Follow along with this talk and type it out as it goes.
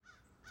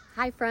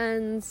Hi,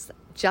 friends.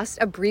 Just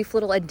a brief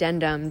little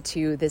addendum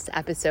to this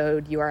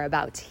episode you are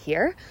about to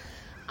hear.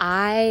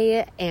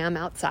 I am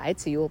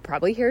outside, so you will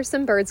probably hear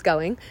some birds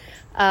going.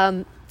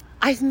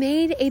 I've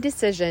made a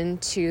decision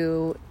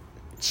to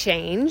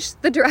change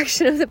the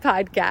direction of the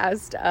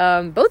podcast,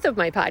 both of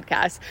my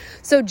podcasts.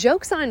 So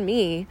joke's on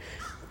me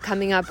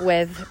coming up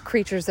with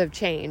Creatures of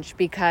Change,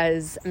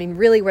 because,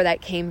 really where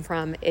that came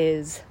from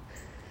is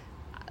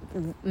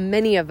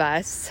many of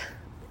us,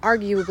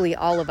 arguably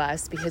all of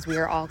us, because we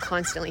are all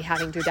constantly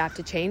having to adapt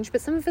to change, but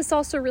some of us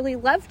also really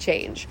love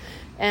change,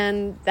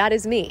 and that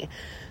is me.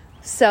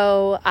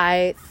 So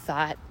I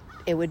thought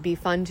it would be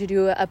fun to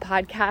do a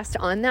podcast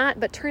on that,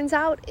 but turns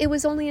out it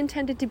was only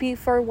intended to be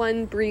for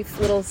one brief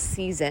little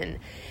season.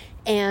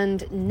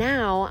 And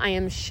now I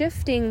am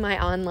shifting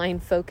my online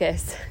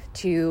focus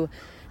to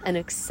an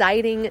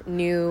exciting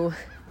new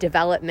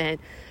development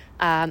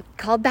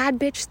called Bad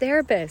Bitch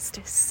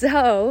Therapist.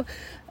 So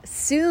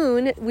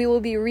soon we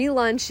will be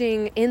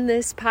relaunching in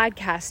this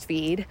podcast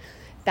feed,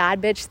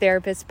 Bad Bitch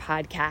Therapist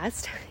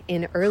podcast,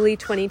 in early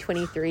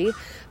 2023.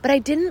 But I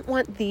didn't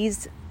want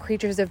these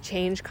Creatures of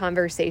Change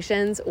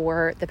conversations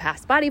or the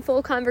Past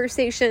Bodyful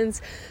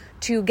conversations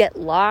to get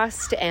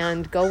lost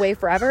and go away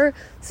forever.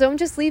 So I'm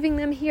just leaving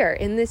them here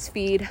in this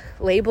feed,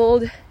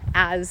 labeled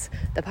as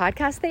the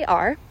podcast they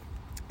are.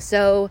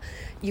 So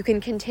you can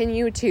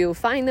continue to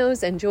find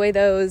those, enjoy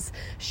those,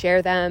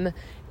 share them,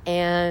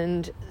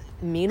 and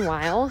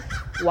meanwhile,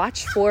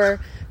 watch for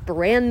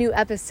brand new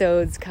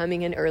episodes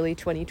coming in early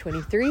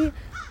 2023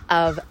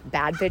 of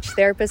Bad Bitch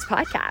Therapist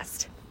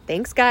podcast.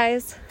 Thanks,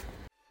 guys.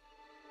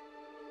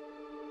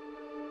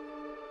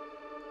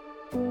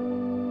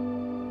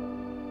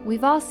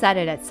 We've all said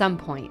it at some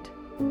point.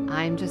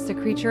 I'm just a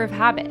creature of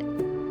habit.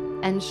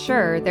 And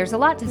sure, there's a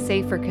lot to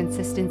say for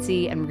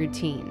consistency and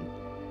routine.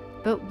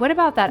 But what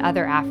about that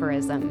other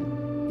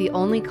aphorism? The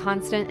only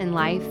constant in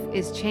life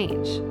is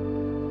change.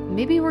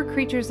 Maybe we're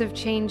creatures of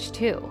change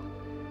too.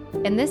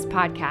 In this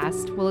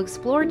podcast, we'll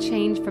explore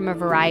change from a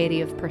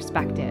variety of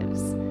perspectives.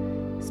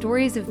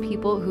 Stories of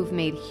people who've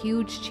made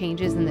huge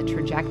changes in the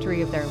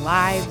trajectory of their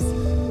lives,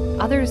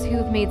 others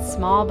who've made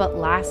small but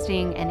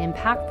lasting and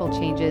impactful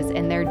changes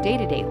in their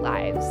day-to-day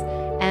lives.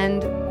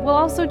 And we'll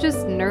also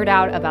just nerd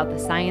out about the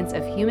science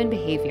of human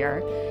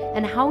behavior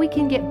and how we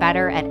can get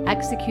better at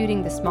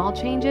executing the small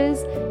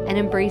changes and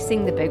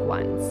embracing the big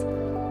ones.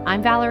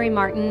 I'm Valerie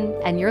Martin,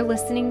 and you're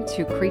listening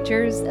to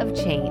Creatures of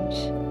Change.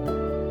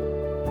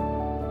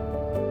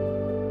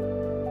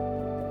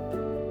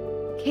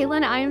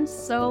 Caitlin, I am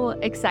so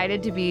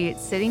excited to be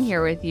sitting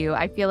here with you.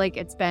 I feel like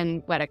it's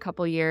been, a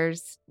couple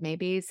years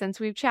maybe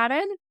since we've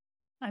chatted?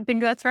 I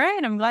think that's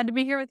right. I'm glad to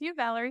be here with you,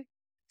 Valerie.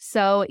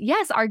 So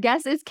yes, our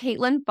guest is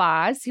Caitlin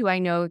Faas, who I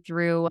know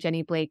through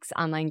Jenny Blake's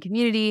online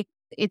community.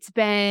 It's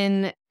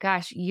been,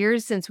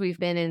 years since we've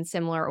been in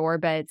similar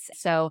orbits.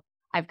 So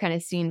I've kind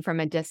of seen from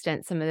a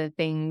distance some of the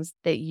things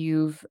that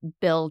you've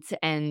built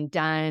and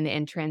done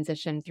and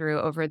transitioned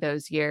through over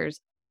those years.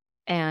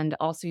 And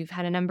also you've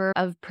had a number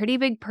of pretty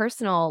big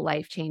personal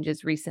life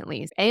changes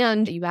recently.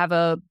 And you have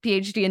a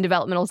PhD in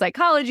developmental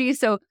psychology.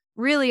 So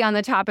really on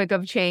the topic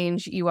of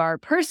change, you are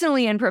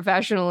personally and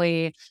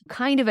professionally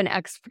kind of an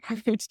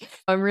expert.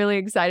 I'm really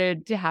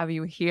excited to have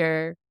you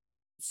here.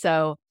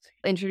 So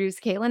introduce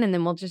Caitlin and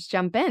then we'll just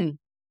jump in.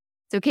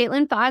 So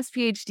Caitlin Faas,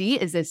 PhD,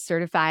 is a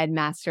certified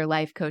master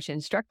life coach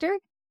instructor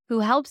who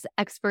helps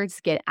experts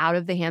get out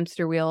of the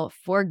hamster wheel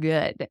for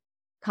good.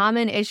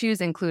 Common issues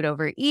include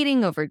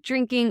overeating,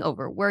 overdrinking,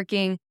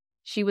 overworking.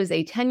 She was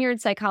a tenured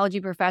psychology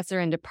professor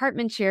and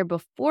department chair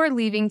before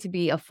leaving to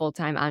be a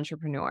full-time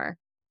entrepreneur.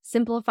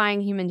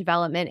 Simplifying human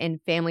development and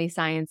family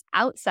science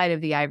outside of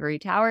the ivory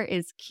tower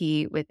is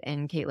key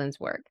within Caitlin's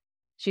work.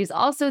 She's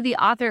also the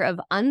author of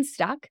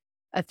Unstuck,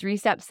 a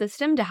 3-step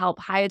system to help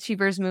high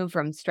achievers move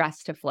from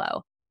stress to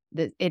flow.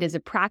 It is a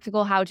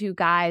practical how-to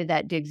guide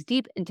that digs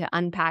deep into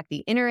unpack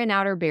the inner and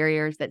outer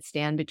barriers that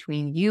stand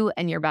between you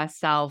and your best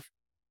self.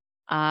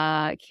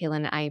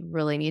 Caitlin, I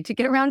really need to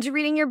get around to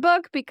reading your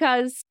book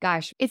because,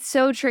 it's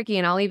so tricky.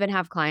 And I'll even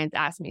have clients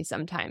ask me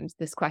sometimes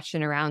this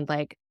question around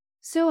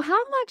so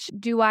how much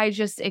do I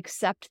just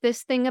accept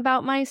this thing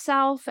about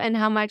myself and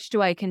how much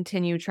do I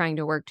continue trying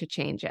to work to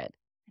change it?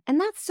 And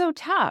that's so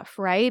tough,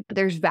 right?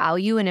 There's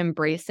value in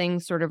embracing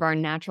sort of our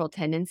natural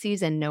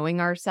tendencies and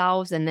knowing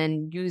ourselves and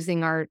then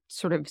using our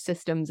sort of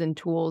systems and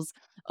tools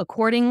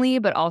accordingly,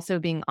 but also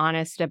being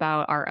honest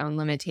about our own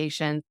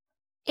limitations.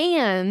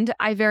 And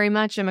I very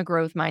much am a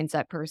growth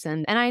mindset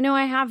person. And I know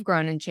I have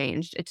grown and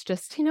changed. It's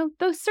just,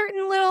 those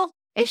certain little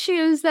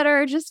issues that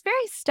are just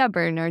very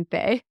stubborn, aren't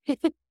they?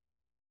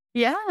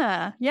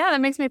 Yeah. That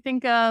makes me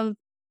think of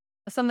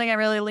something I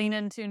really lean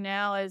into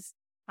now is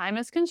time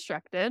is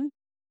constructed.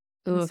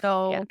 Oof,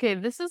 so, yeah. Okay,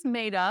 this is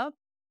made up.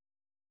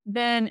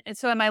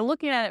 So am I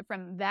looking at it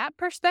from that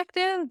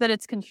perspective, that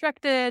it's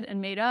constructed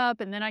and made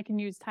up, and then I can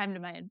use time to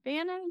my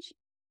advantage?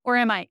 Or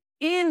am I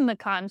in the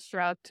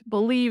construct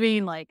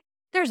believing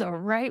there's a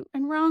right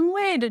and wrong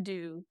way to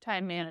do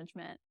time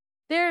management?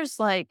 There's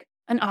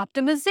an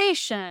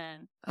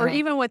optimization, or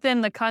even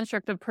within the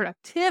construct of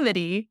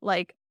productivity,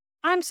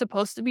 I'm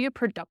supposed to be a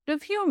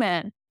productive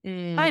human.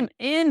 Mm. I'm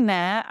in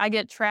that, I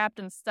get trapped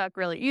and stuck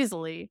really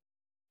easily.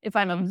 If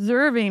I'm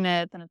observing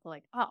it, then it's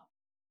like, oh,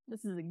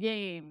 this is a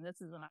game.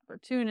 This is an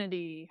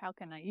opportunity. How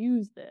can I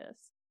use this?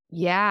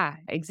 Yeah,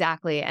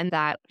 exactly. And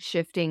that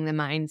shifting the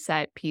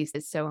mindset piece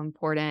is so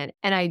important.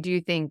 And I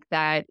do think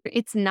that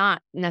it's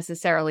not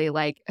necessarily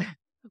like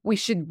we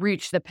should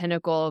reach the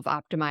pinnacle of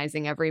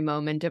optimizing every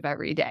moment of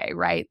every day,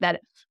 right?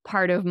 That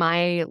part of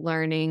my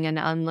learning and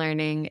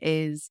unlearning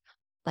is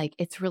like,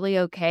 it's really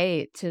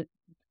okay to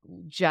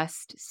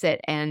just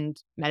sit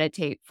and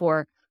meditate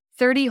for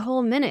 30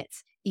 whole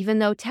minutes, even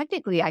though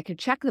technically I could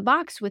check the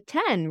box with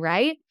 10,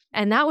 right?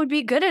 And that would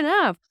be good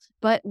enough.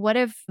 But what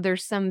if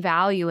there's some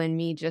value in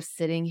me just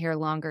sitting here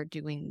longer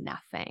doing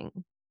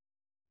nothing?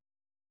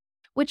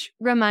 Which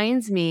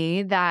reminds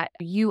me that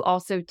you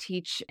also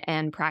teach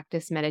and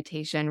practice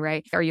meditation,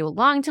 right? Are you a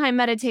longtime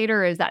meditator,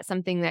 or is that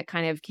something that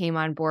kind of came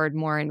on board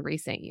more in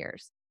recent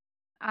years?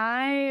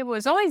 I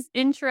was always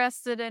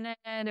interested in it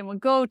and would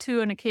go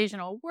to an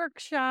occasional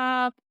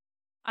workshop.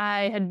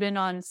 I had been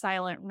on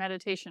silent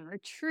meditation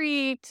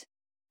retreat.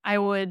 I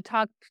would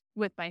talk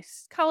with my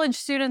college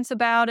students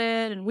about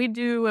it, and we'd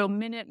do a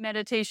minute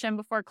meditation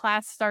before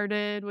class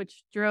started,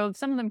 which drove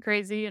some of them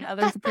crazy and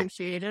others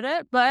appreciated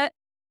it. But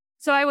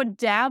so I would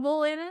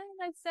dabble in it,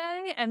 I'd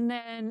say,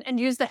 and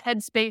use the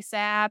Headspace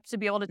app to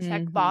be able to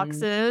check Hmm.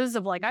 boxes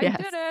of like, I did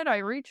Yes. it. I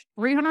reached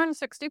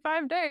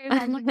 365 days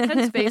on the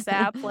Headspace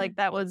app. Like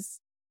that was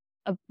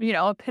a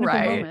pinnacle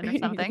Right. moment or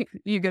something.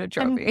 You get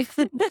a And trophy.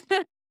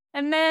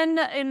 and then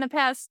in the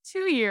past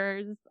 2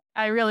 years,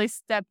 I really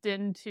stepped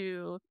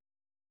into,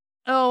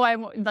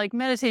 like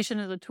meditation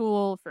as a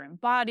tool for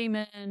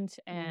embodiment,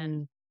 and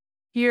Mm,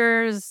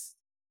 here's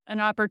an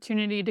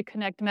opportunity to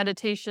connect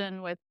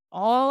meditation with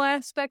all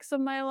aspects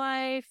of my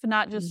life,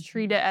 not just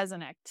treat mhm, it as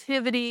an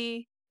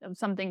activity of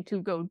something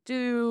to go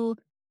do.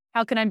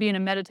 How can I be in a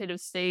meditative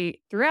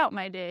state throughout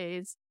my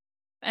days?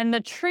 And the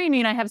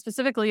training I have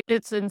specifically,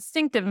 it's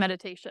instinctive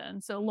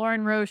meditation. So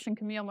Lauren Roche and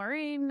Camille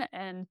Maureen,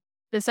 and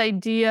this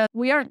idea,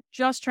 we aren't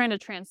just trying to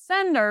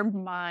transcend our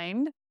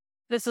mind.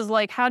 This is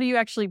like, how do you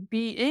actually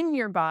be in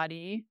your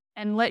body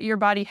and let your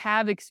body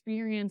have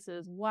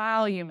experiences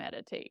while you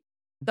meditate?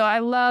 So I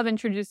love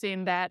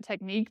introducing that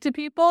technique to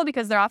people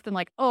because they're often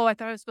like, oh, I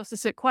thought I was supposed to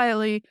sit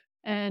quietly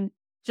and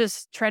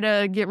just try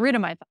to get rid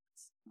of my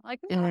thoughts. Like,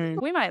 no,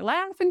 mm. we might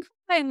laugh and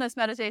cry in this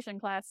meditation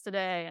class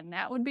today, and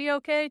that would be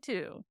okay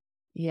too.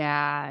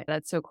 Yeah,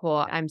 that's so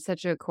cool. I'm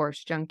such a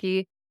course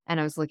junkie, and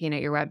I was looking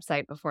at your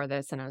website before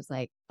this, and I was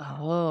like,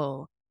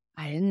 "Oh,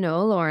 I didn't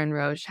know Lauren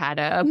Roche had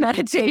a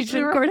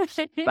meditation course."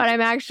 But I'm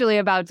Right. actually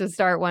about to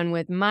start one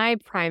with my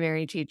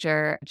primary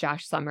teacher,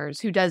 Josh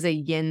Summers, who does a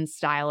yin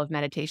style of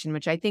meditation,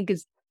 which I think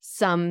is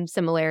some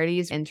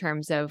similarities in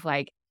terms of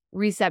like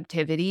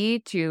receptivity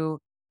to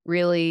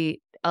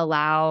really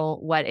allow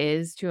what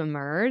is to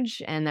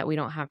emerge and that we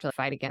don't have to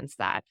fight against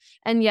that.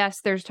 And yes,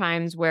 there's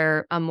times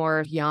where a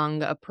more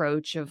young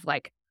approach of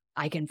like,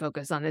 I can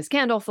focus on this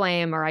candle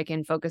flame or I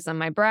can focus on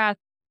my breath.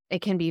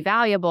 It can be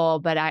valuable.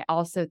 But I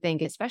also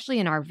think, especially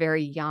in our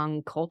very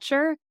young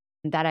culture,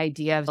 that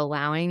idea of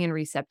allowing and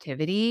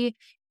receptivity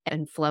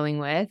and flowing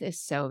with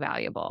is so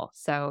valuable.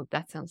 So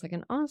that sounds like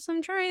an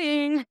awesome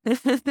training.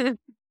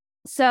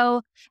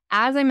 So,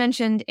 as I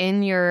mentioned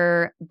in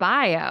your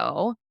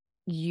bio,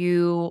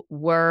 you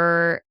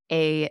were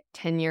a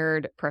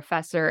tenured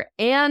professor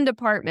and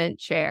department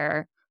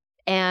chair.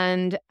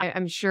 And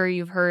I'm sure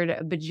you've heard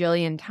a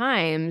bajillion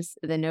times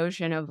the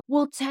notion of,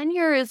 well,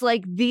 tenure is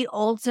like the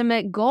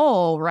ultimate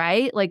goal,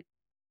 right? Like,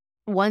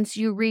 once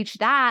you reach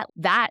that,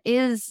 that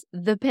is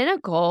the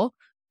pinnacle.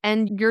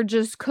 And you're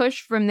just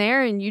cush from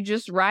there and you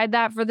just ride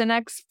that for the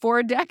next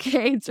 4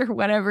 decades or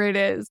whatever it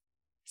is.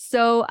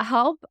 So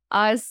help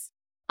us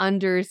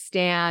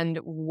understand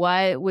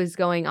what was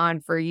going on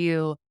for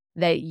you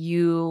that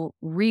you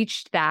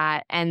reached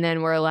that and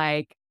then were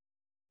like,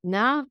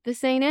 nah,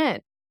 this ain't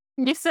it.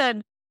 You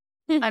said,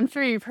 I'm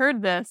sure you've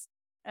heard this.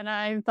 And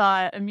I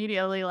thought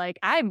immediately, like,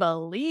 I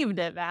believed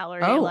it,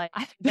 Valerie. Oh, Like,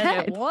 I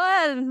that it bet.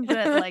 was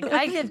that, like,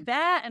 I get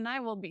that and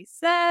I will be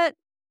set.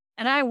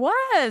 And I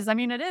was. I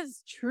mean, it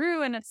is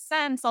true in a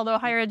sense, although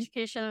higher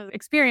education is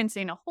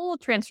experiencing a whole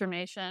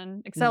transformation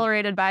Mm,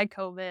 accelerated by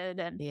COVID.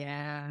 And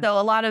yeah. so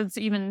a lot of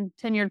even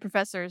tenured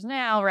professors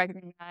now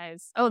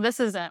recognize, oh, this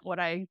isn't what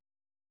I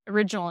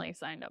originally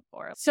signed up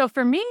for. So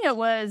for me, it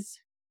was,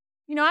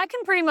 I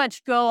can pretty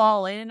much go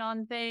all in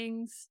on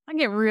things. I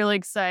get really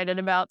excited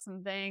about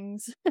some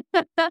things.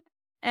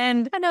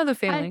 And I know the I,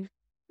 feeling.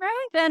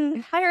 right?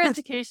 Then higher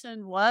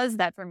education was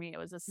that for me. It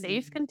was a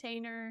safe Mm,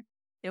 container.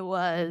 It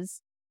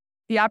was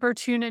the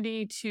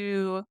opportunity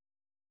to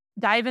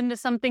dive into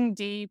something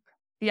deep,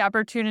 the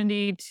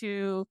opportunity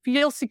to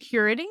feel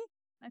security,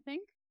 I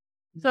think.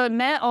 So it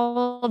met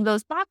all of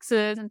those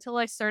boxes until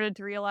I started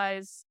to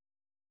realize,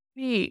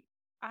 wait,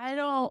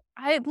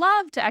 I'd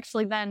love to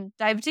actually then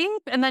dive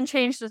deep and then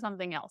change to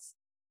something else.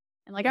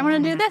 And like, I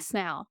want to do yeah. this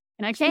now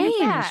and I can do Change,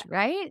 that.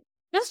 right?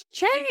 Just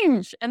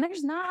change. And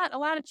there's not a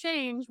lot of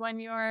change when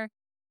you're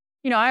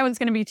I was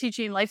going to be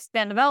teaching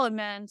lifespan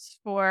development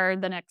for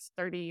the next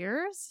 30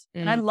 years.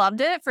 And I Mm,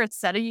 loved it for a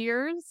set of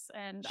years.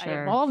 And I sure.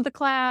 evolved the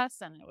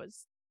class and it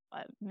was,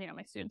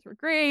 my students were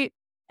great.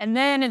 And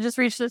then it just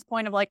reached this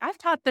point of like, I've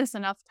taught this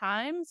enough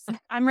times.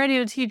 I'm ready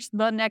to teach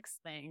the next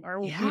thing or,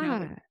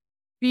 Yeah.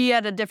 be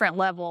at a different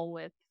level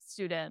with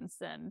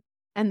students and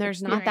And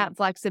there's not that experience.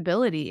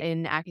 flexibility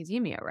in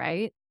academia,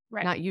 right?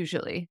 Right. Not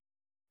usually.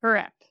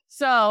 Correct.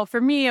 So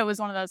for me, it was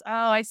one of those, oh,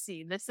 I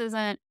see. This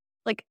isn't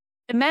like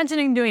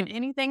imagining doing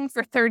anything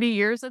for 30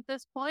 years at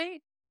this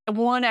point.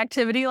 One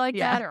activity like Yeah.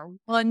 that or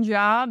one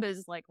job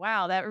is like,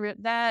 wow,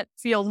 that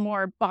feels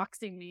more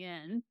boxing me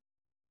in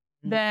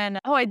Mm, than,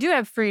 oh, I do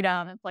have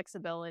freedom and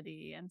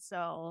flexibility. And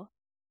so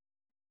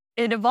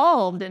it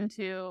evolved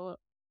into,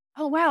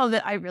 oh, wow,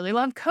 that I really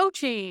love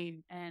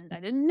coaching. And I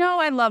didn't know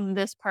I loved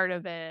this part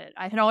of it.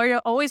 I had already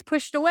always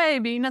pushed away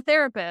being a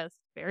therapist,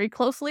 very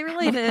closely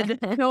related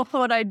to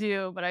what I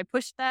do, but I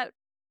pushed that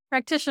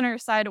practitioner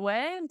side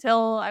away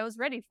until I was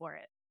ready for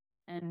it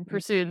and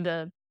mm, pursued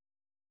the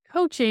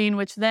coaching,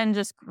 which then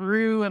just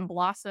grew and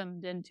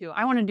blossomed into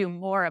I want to do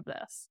more of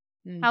this.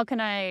 mm, How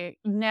can I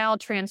now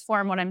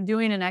transform what I'm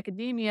doing in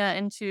academia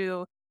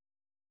into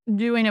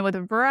doing it with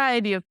a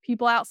variety of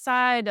people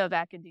outside of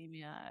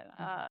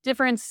academia,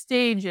 different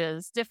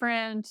stages,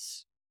 different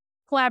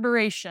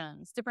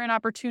collaborations, different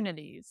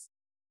opportunities.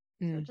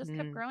 So it just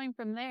kept mhm. growing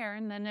from there.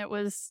 And then it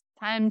was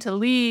time to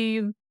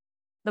leave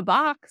the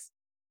box,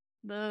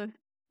 the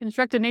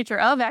constructed nature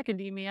of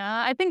academia.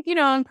 I think,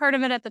 and part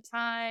of it at the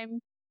time.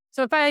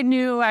 So if I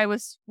knew I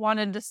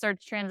wanted to start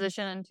to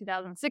transition in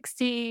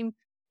 2016,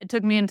 it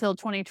took me until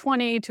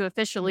 2020 to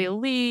officially Mm,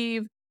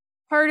 leave.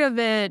 Part of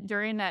it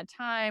during that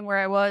time where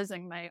I was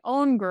in my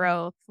own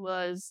growth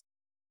was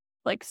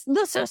like,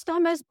 the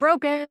system is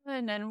broken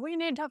and we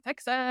need to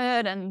fix it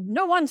and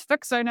no one's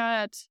fixing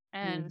it.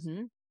 And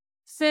mhm.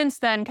 since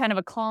then, kind of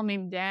a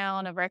calming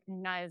down of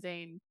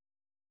recognizing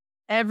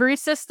every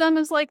system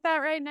is like that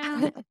right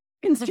now.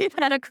 You can see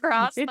that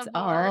across the It's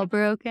all board.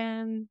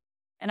 broken.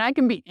 And I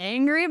can be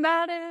angry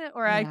about it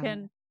or I Yeah.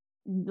 can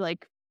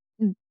like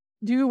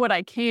do what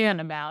I can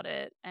about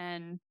it.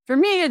 And for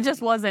me, it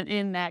just wasn't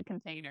in that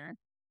container.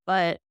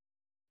 But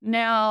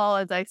now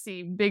as I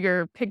see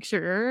bigger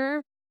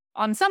picture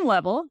on some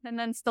level and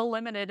then still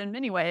limited in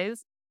many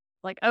ways,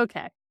 like,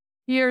 okay,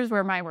 here's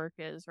where my work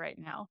is right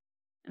now.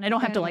 And I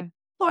don't have to like Yeah.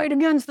 fight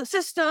against the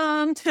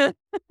system to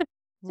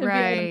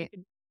be able to Right.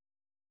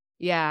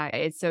 Yeah,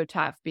 it's so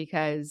tough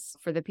because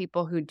for the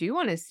people who do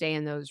wanna stay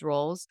in those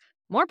roles,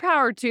 more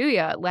power to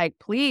you. Like,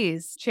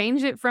 please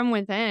change it from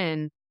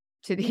within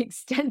to the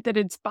extent that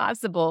it's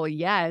possible,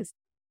 yes.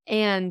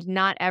 And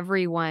not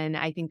everyone,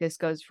 I think this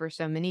goes for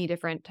so many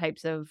different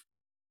types of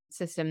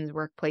systems,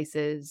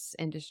 workplaces,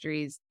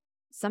 industries.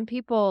 Some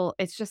people,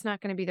 it's just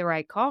not gonna be the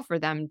right call for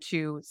them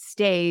to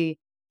stay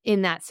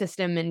in that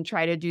system and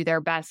try to do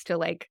their best to,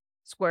 like,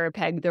 square a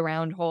peg the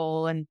round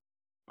hole and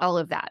all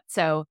of that.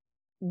 So,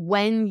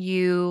 when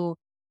you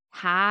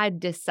had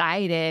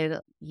decided,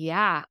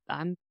 "Yeah,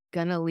 I'm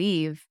gonna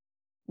leave,"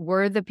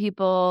 were the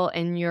people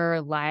in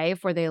your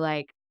life, were they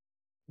like,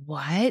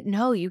 "What?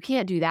 No, you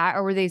can't do that,"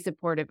 or were they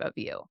supportive of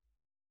you?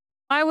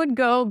 I would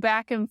go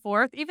back and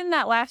forth, even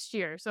that last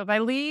year. So if I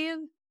leave,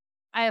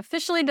 I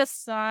officially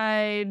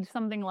decide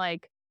something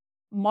like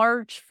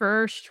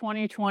March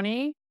 1st,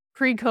 2020,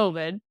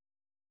 pre-COVID.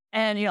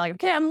 And you're like,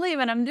 okay, I'm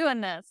leaving, I'm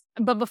doing this.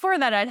 But before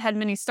that, I'd had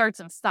many starts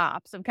and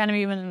stops. I'm kind of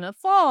even in the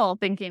fall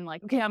thinking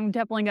like, okay, I'm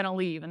definitely going to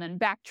leave. And then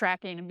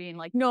backtracking and being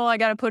like, no, I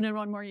got to put in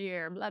one more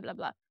year, blah, blah,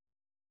 blah.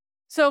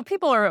 So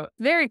people are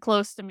very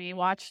close to me,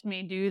 watched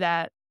me do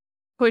that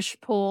push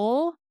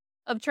pull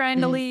of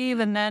trying to Mm, leave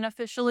and then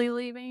officially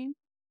leaving.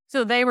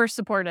 So they were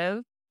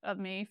supportive of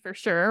me for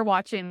sure,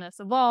 watching this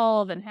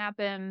evolve and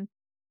happen.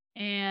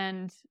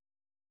 And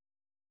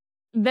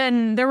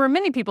then there were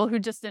many people who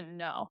just didn't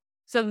know.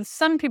 So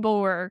some people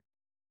were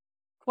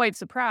quite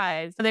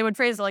surprised. They would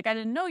phrase it like, I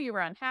didn't know you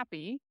were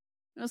unhappy.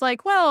 It was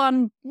like, well,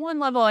 on one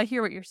level, I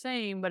hear what you're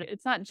saying, but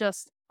it's not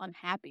just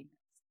unhappiness.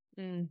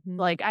 mhm,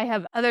 Like, I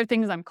have other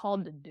things I'm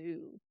called to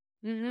do.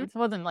 mhm. It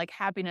wasn't like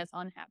happiness,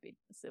 unhappiness.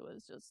 It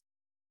was just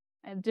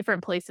I have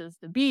different places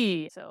to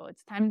be, so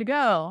it's time to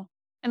go.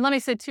 And let me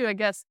say too, I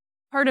guess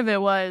part of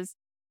it was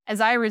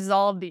as I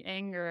resolved the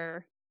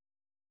anger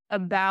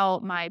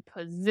about my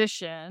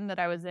position that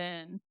I was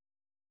in,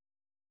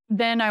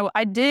 then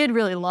I did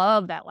really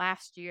love that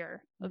last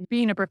year Mm, of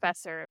being a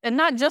professor. And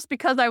not just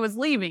because I was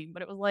leaving,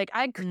 but it was like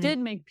mm, did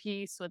make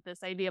peace with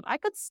this idea of I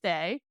could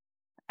stay.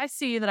 I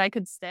see that I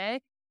could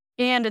stay,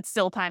 and it's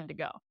still time to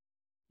go.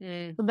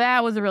 mm. So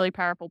that was a really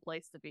powerful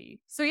place to be.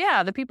 So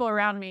yeah, the people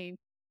around me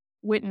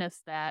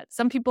witnessed that.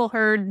 Some people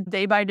heard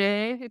day by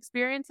day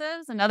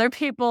experiences, and other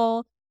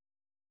people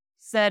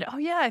said, "Oh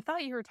yeah, I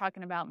thought you were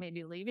talking about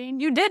maybe leaving.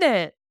 You did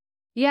it."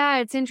 Yeah,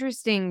 it's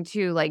interesting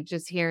too, like,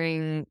 just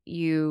hearing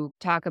you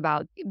talk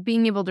about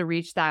being able to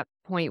reach that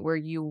point where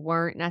you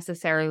weren't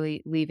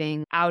necessarily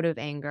leaving out of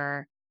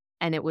anger,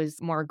 and it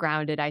was more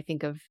grounded, I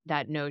think, of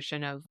that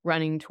notion of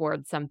running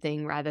towards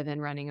something rather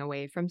than running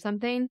away from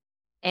something.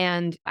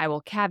 And I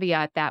will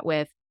caveat that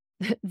with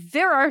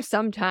there are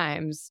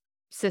sometimes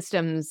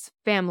systems,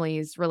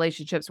 families,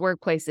 relationships,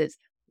 workplaces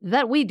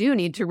that we do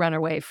need to run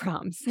away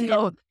from.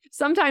 So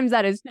sometimes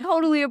that is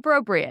totally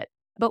appropriate.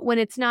 But when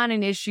it's not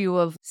an issue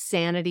of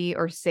sanity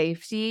or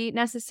safety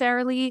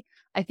necessarily,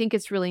 I think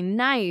it's really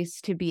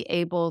nice to be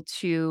able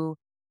to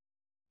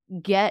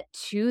get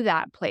to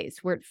that place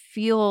where it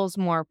feels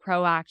more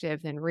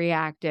proactive than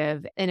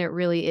reactive. And it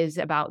really is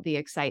about the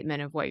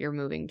excitement of what you're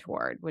moving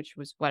toward, which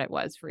was what it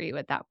was for you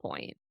at that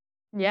point.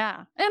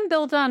 Yeah. And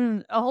built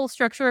on a whole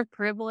structure of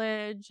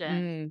privilege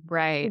and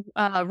Right.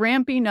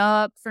 ramping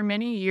up for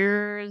many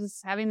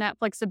years, having that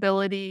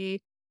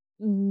flexibility,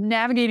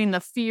 navigating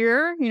the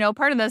fear.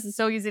 Part of this is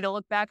so easy to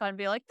look back on and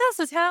be like, this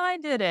is how I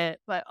did it.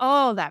 But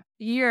that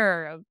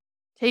fear of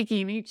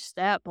taking each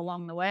step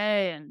along the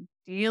way and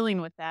dealing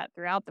with that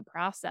throughout the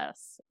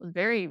process was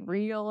very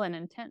real and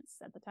intense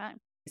at the time.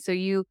 So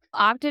you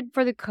opted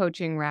for the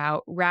coaching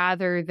route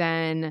rather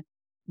than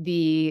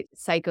the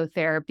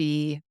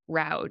psychotherapy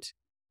route.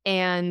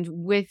 And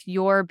with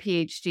your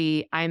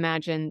PhD, I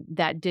imagine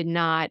that did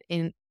not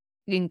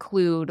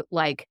include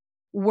like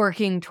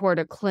working toward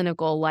a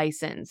clinical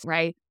license,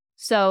 right?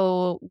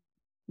 So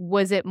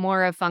was it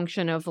more a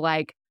function of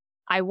like,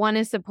 I want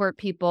to support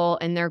people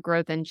in their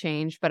growth and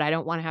change, but I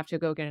don't want to have to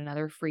go get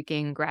another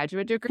freaking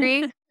graduate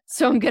degree.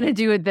 So I'm going to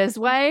do it this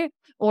way?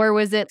 Or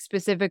was it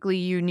specifically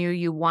you knew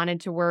you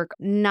wanted to work,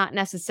 not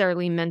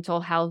necessarily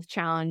mental health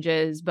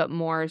challenges, but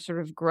more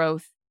sort of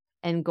growth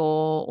and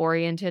goal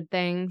oriented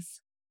things?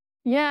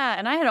 Yeah,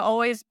 and I had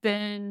always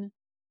been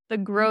the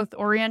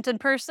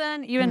growth-oriented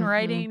person, even Mhm.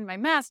 writing my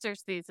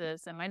master's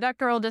thesis and my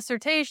doctoral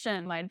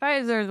dissertation. My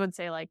advisors would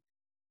say, like,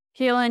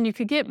 Kaylin, you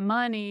could get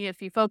money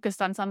if you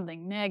focused on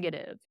something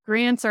negative.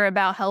 Grants are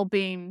about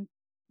helping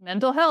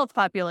mental health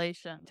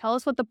population. Tell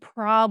us what the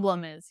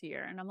problem is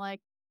here. And I'm like,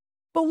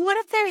 but what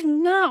if there's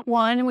not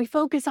one and we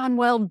focus on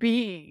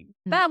well-being?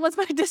 Mm. That was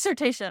my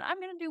dissertation. I'm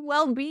going to do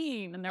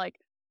well-being. And they're like,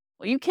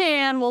 well, you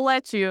can, we'll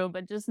let you,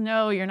 but just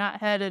know you're not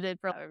headed it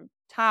for a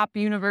top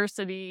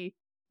university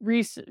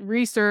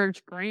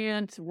research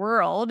grant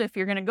world if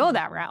you're going to go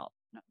that Mhm. route.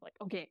 And I'm like,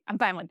 okay, I'm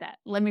fine with that.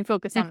 Let me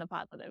focus on the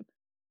positive.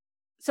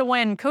 So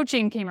when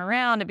coaching came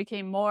around, it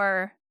became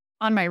more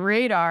on my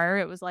radar.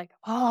 It was like,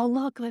 oh,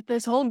 look at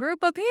this whole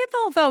group of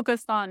people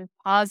focused on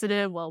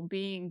positive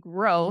well-being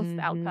growth Mhm.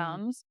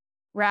 outcomes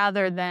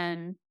rather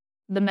than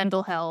the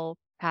mental health.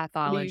 What do you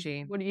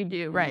Pathology. what do you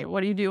do? Mhm. Right.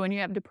 What do you do when you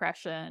have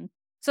depression?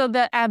 So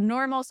the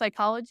abnormal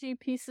psychology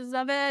pieces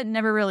of it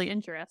never really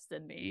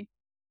interested me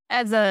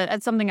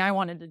as something I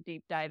wanted to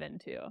deep dive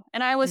into.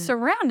 And I was Mm.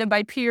 surrounded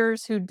by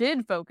peers who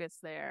did focus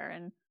there.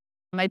 And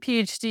my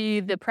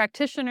PhD, the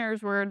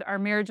practitioners were our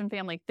marriage and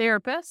family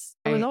therapists.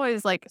 I was Right.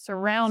 always like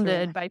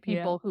surrounded by Yeah.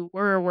 people who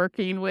were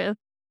working with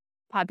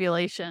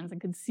populations and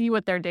could see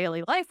what their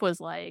daily life was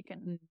like.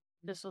 And Mhm.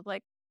 this was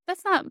like,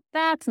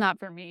 that's not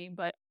for me,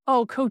 but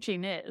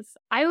coaching is.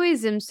 I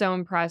always am so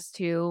impressed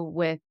too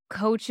with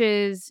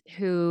coaches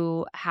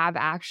who have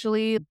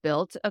actually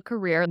built a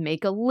career,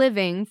 make a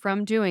living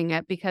from doing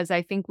it, because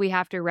I think we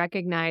have to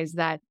recognize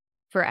that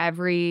for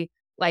every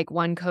like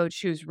one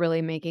coach who's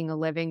really making a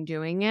living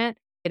doing it,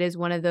 it is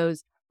one of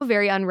those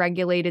very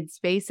unregulated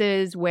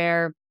spaces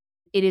where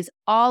it is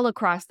all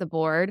across the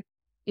board.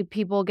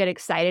 People get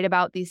excited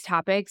about these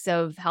topics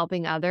of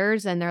helping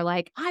others and they're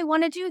like, I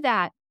want to do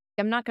that.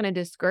 I'm not going to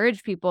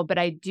discourage people, but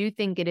I do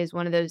think it is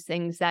one of those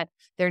things that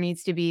there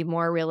needs to be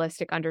more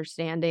realistic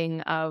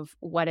understanding of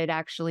what it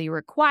actually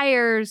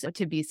requires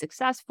to be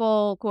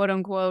successful, quote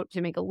unquote, to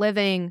make a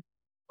living,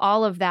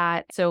 all of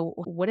that. So,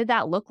 what did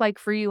that look like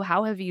for you?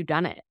 How have you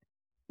done it?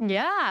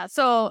 Yeah.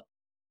 So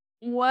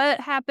what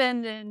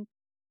happened in,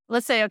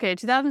 let's say, okay,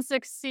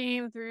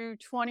 2016 through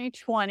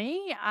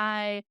 2020,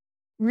 I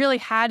really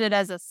had it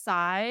as a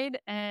side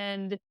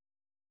and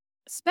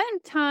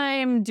spent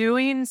time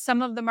doing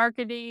some of the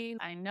marketing.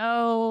 I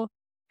know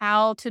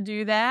how to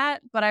do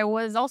that, but I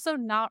was also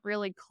not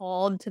really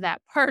called to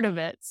that part of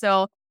it.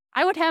 So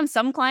I would have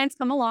some clients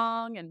come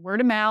along and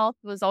word of mouth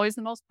was always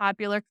the most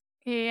popular.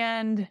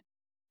 And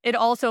it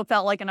also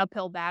felt like an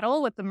uphill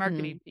battle with the Mm.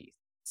 marketing piece.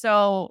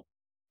 So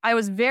I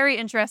was very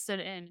interested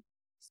in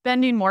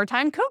spending more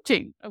time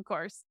coaching, of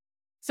course.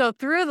 So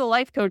through the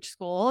life coach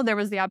school, there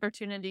was the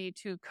opportunity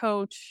to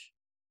coach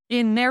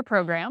in their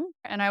program.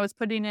 And I was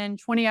putting in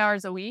 20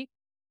 hours a week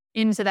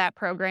into that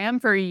program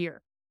for a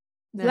year.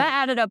 So that Nice.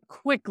 added up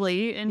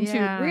quickly into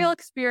Yeah. real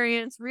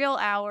experience, real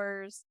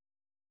hours.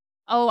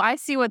 Oh, I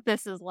see what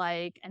this is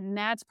like. And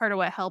that's part of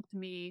what helped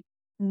me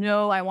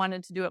know I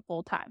wanted to do it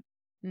full time.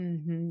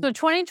 Hmm. So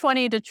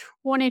 2020 to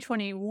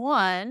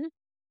 2021,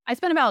 I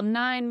spent about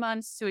 9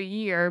 months to a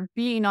year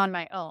being on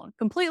my own,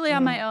 completely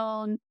on my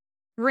own,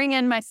 bring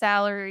in my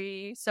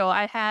salary. So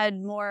I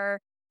had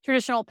more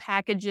traditional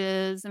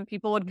packages and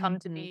people would come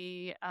to Hmm.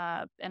 me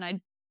and I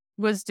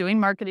was doing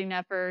marketing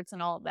efforts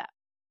and all of that.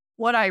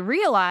 What I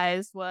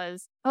realized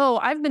was,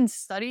 I've been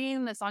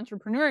studying this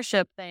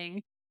entrepreneurship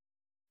thing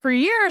for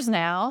years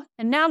now.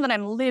 And now that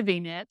I'm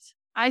living it,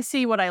 I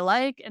see what I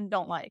like and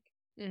don't like.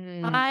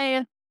 Hmm.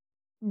 I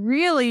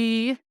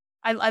really,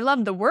 I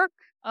love the work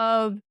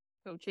of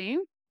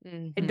coaching. I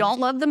Mhm. don't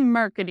love the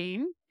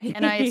marketing.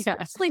 And I Yeah.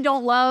 especially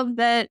don't love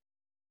that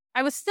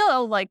I was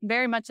still like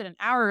very much in an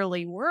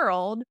hourly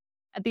world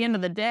at the end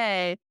of the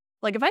day.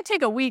 Like if I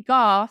take a week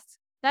off,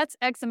 that's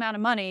X amount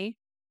of money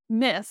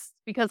missed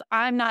because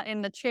I'm not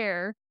in the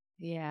chair.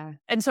 Yeah.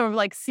 And so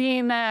like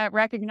seeing that,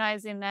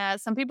 recognizing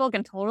that some people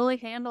can totally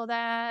handle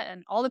that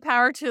and all the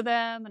power to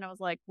them. And I was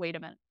like, wait a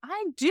minute,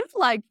 I do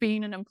like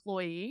being an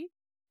employee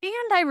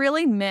and I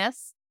really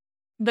miss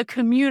the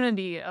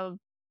community of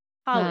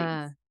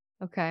colleagues.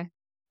 Ah, okay.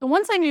 So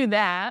once I knew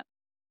that,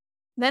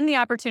 then the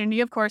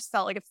opportunity, of course,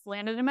 felt like it's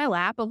landed in my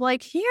lap of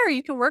like, here,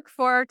 you can work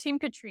for Team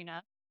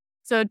Katrina.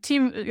 So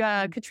Team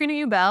Mm, Katrina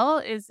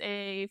Ubell is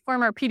a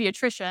former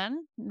pediatrician,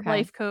 okay.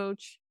 life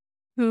coach,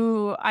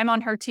 who I'm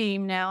on her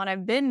team now, and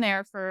I've been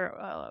there for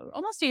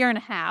almost a year and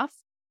a half,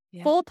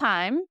 Yeah. full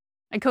time.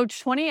 I coach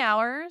 20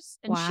 hours,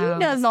 and she Wow.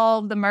 does all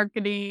of the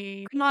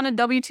marketing. I'm on a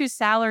W-2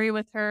 salary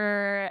with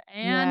her,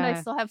 and I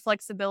Yeah. still have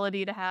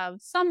flexibility to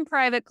have some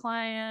private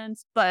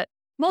clients, but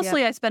Yep.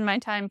 mostly I spend my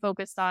time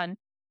focused on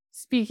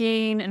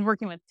speaking and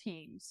working with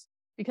teams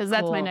because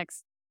that's my Cool.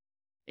 next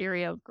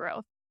area of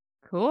growth.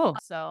 Cool.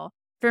 So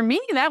for me,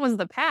 that was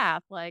the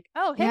path. Like,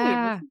 oh, hey, this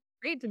Yeah. is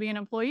great to be an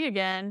employee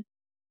again.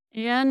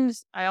 And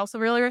I also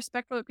really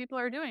respect what people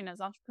are doing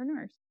as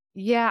entrepreneurs.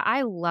 Yeah,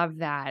 I love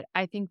that.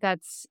 I think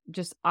that's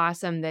just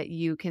awesome that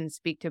you can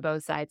speak to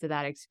both sides of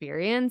that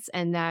experience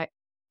and that,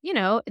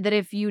 that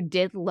if you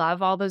did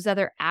love all those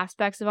other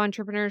aspects of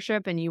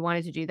entrepreneurship and you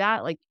wanted to do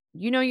that, like,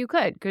 you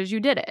could because you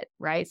did it,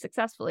 right?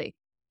 Successfully.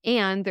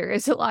 And there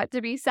is a lot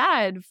to be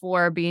said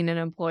for being an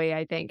employee,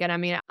 I think. And I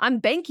mean, I'm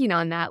banking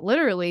on that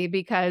literally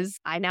because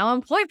I now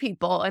employ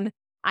people and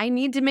I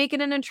need to make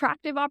it an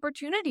attractive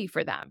opportunity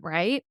for them,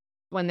 right?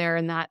 When they're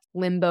in that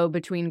limbo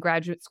between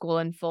graduate school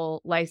and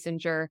full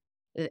licensure,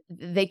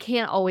 they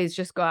can't always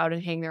just go out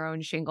and hang their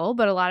own shingle,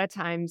 but a lot of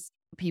times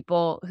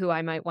people who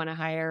I might want to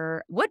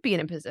hire would be in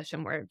a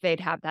position where they'd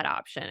have that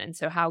option. And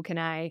so how can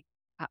I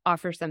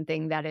offer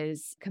something that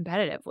is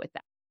competitive with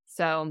that?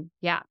 So,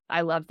 yeah,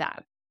 I love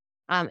that.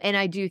 And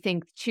I do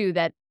think too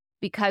that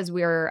because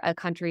we're a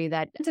country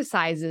that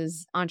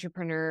emphasizes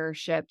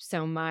entrepreneurship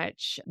so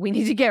much, we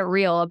need to get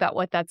real about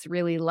what that's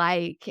really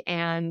like.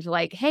 And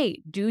like,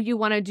 hey, do you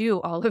want to do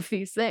all of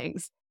these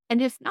things?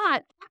 And if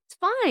not,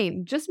 that's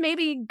fine. Just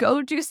maybe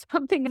go do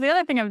something. The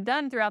other thing I've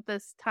done throughout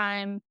this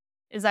time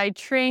is I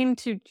train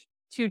to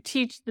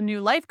teach the new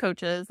life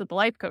coaches at the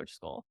life coach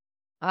school.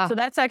 So Ah,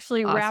 that's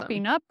actually awesome.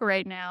 wrapping up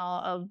right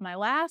now of my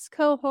last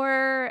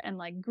cohort and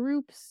like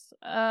groups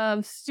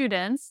of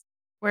students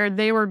where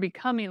they were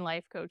becoming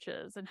life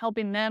coaches and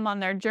helping them on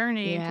their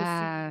journey to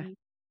Yeah,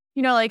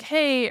 see, like,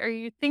 hey, are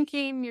you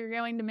thinking you're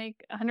going to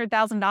make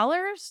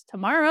 $100,000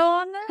 tomorrow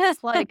on this?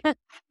 Like,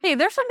 hey,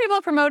 there's some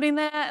people promoting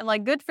that and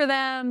like good for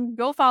them.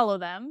 Go follow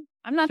them.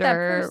 I'm not that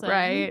sure. person.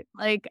 Right.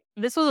 Like,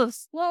 this was a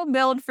slow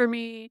build for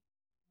me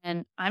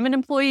and I'm an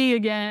employee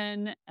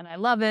again and I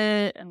love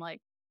it. And like,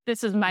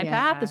 this is my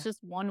path. It's Yeah. just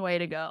one way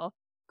to go.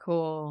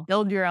 Cool.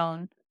 Build your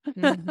own.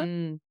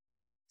 Hmm.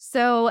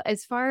 So,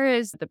 as far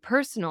as the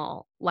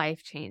personal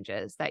life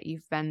changes that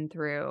you've been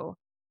through,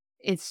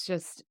 it's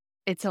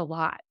a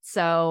lot.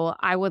 So,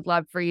 I would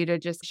love for you to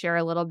just share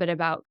a little bit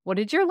about what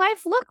did your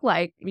life look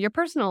like, your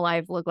personal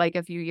life look like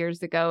a few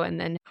years ago, and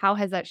then how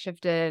has that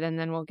shifted? And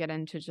then we'll get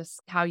into just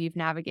how you've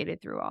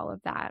navigated through all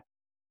of that.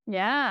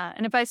 Yeah.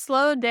 And if I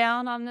slow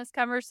down on this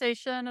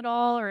conversation at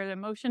all or an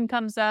emotion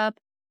comes up,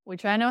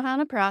 which I know how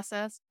to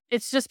process,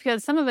 it's just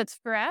because some of it's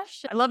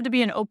fresh. I love to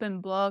be an open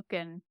book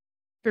and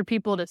for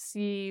people to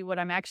see what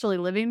I'm actually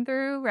living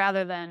through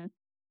rather than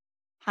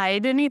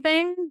hide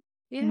anything.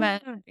 Yeah.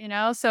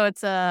 But, so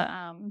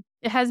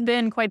it has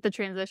been quite the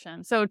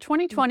transition. So Mm.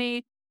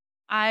 2020,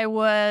 I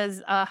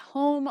was a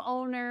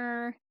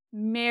homeowner,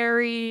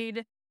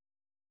 married,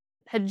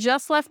 had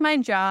just left my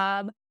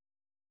job.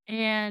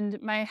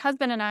 And my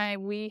husband and I,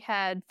 we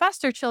had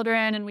foster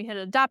children and we had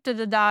adopted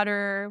a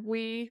daughter.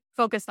 We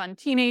focused on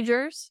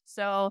teenagers.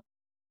 So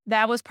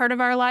that was part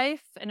of our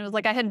life. And it was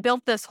like I had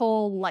built this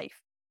whole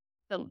life.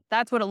 So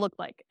that's what it looked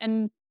like.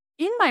 And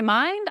in my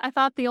mind, I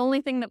thought the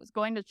only thing that was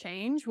going to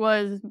change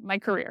was my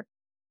career.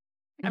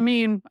 I Mm.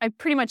 mean, I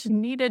pretty much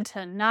needed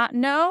to not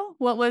know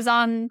what was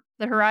on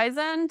the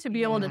horizon to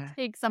be able to Yeah.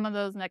 take some of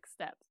those next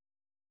steps.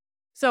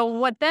 So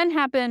what then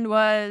happened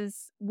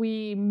was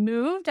we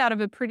moved out of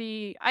a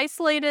pretty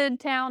isolated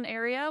town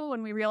area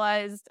when we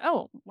realized,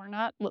 oh, we're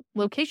not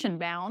location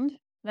bound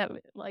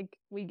like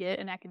we get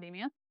in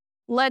academia.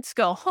 Let's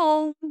go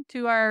home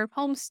to our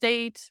home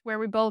state where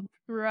we both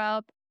grew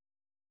up.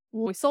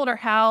 We sold our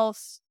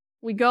house.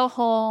 We go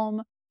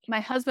home.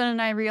 My husband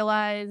and I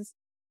realized,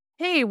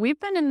 hey, we've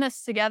been in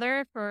this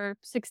together for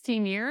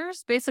 16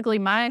 years, basically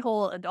my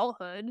whole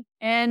adulthood,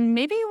 and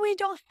maybe we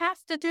don't have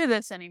to do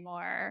this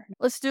anymore.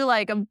 Let's do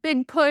like a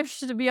big push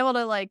to be able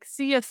to like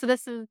see if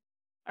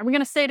are we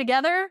going to stay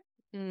together?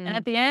 And Mm.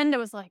 at the end, it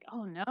was like,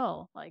 oh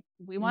no, like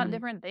we want Mm.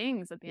 different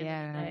things at the end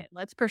of the Yeah. day.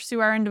 Let's pursue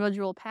our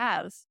individual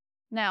paths.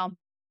 Now,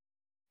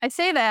 I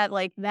say that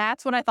like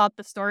that's what I thought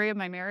the story of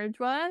my marriage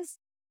was.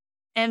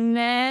 And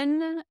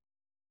then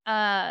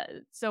uh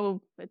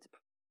so it's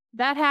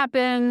that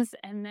happens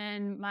and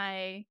then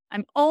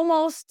I'm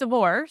almost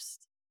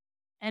divorced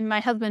and my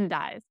husband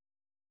dies.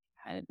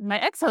 My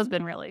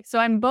ex-husband really. So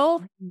I'm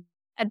both Mhm.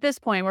 at this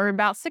point we're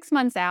about 6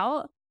 months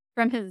out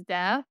from his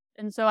death.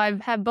 And so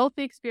I've had both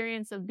the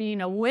experience of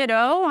being a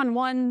widow on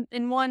one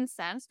in one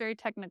sense, very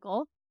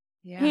technical,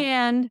 Yeah.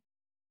 and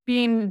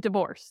being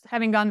divorced,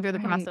 having gone through the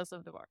Right. process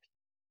of divorce.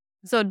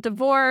 So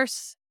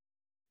divorce,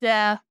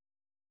 death,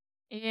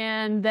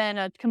 and then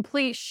a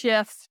complete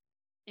shift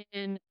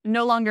in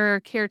no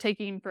longer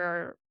caretaking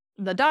for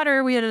the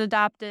daughter we had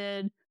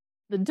adopted.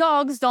 The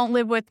dogs don't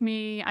live with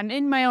me. I'm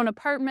in my own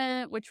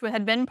apartment, which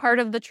had been part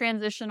of the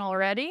transition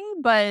already,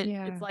 but it's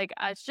Yeah. like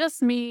it's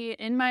just me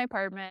in my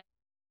apartment,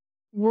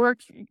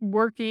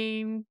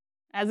 working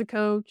as a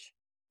coach.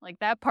 Like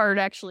that part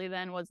actually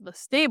then was the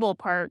stable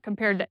part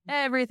compared to Mhm.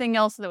 everything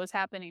else that was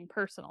happening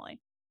personally.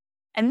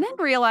 And then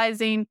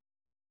realizing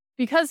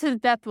because his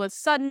death was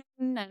sudden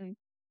and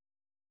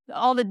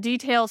all the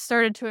details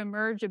started to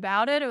emerge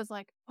about it, it was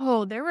like,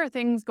 oh, there were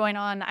things going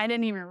on I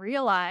didn't even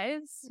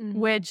realize, Mhm.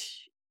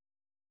 which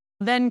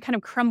then kind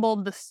of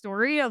crumbled the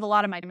story of a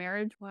lot of my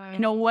marriage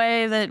in Wow. a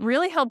way that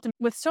really helped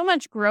with so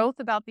much growth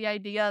about the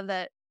idea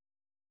that,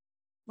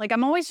 like,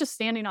 I'm always just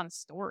standing on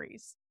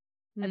stories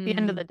at the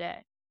end of Mm. the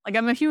day. Like,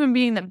 I'm a human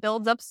being that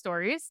builds up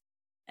stories,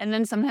 and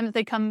then sometimes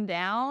they come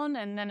down,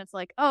 and then it's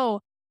like,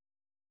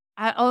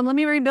 let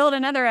me rebuild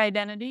another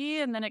identity,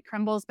 and then it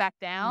crumbles back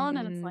down,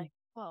 and it's Mhm. like,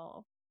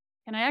 whoa,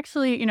 can I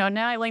actually,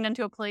 now I lean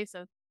into a place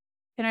of,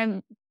 can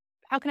I,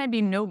 how can I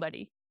be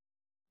nobody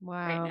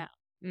right Wow. now?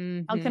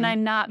 How can I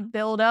Mhm. not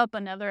build up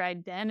another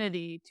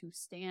identity to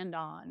stand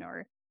on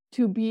or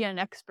to be an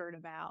expert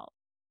about?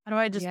 How do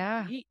I just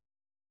Yeah. be?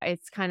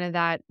 It's kind of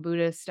that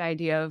Buddhist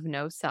idea of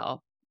no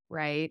self,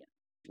 right?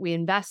 We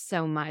invest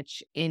so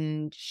much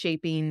in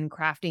shaping,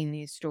 crafting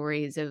these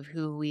stories of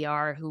who we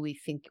are, who we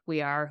think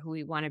we are, who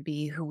we want to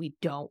be, who we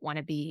don't want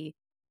to be.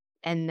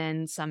 And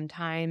then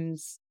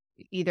sometimes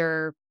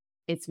either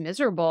it's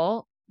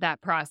miserable,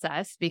 that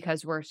process,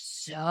 because we're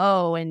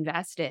so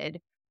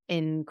invested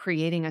in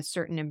creating a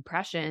certain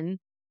impression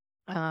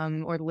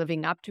or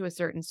living up to a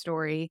certain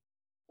story,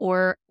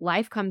 or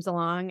life comes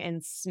along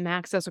and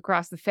smacks us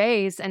across the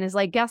face and is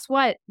like, guess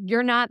what?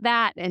 You're not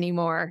that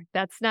anymore.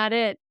 That's not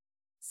it.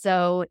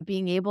 So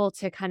being able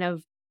to kind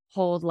of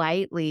hold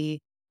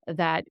lightly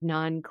that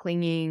non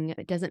clinging,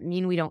 it doesn't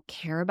mean we don't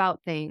care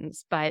about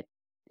things, but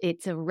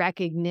it's a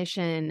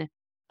recognition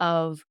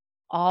of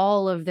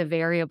all of the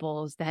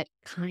variables that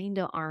kind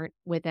of aren't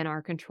within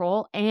our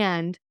control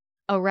and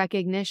a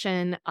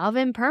recognition of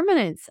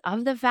impermanence,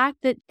 of the fact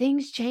that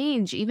things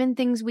change, even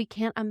things we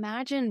can't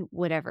imagine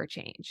would ever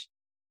change,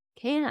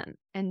 can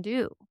and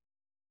do.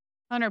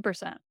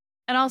 100%.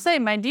 And I'll say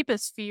my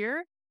deepest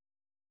fear,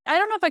 I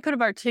don't know if I could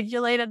have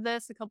articulated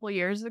this a couple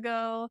years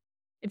ago,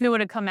 if it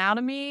would have come out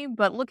of me,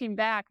 but looking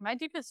back, my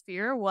deepest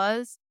fear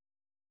was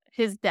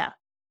his death.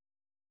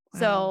 Wow.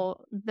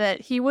 So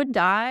that he would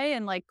die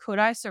and like, could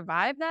I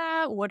survive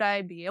that? Would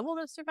I be able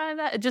to survive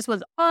that? It just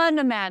was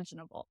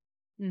unimaginable.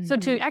 So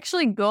to Mhm.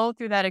 actually go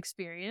through that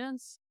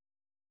experience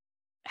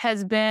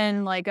has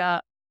been like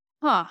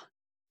huh,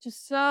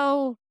 just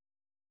so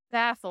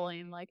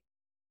baffling. Like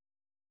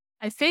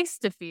I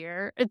faced a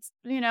fear. It's,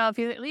 if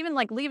you even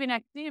like leaving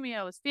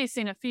academia, I was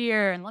facing a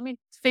fear and let me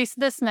face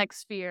this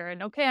next fear.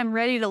 And okay, I'm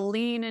ready to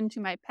lean into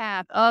my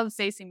path of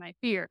facing my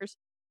fears.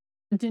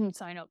 Didn't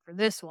sign up for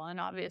this one,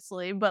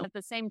 obviously, but at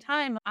the same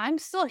time, I'm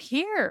still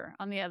here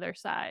on the other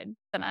side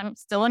and I'm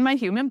still in my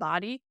human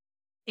body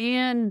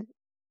and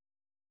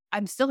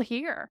I'm still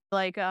here.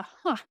 Like, how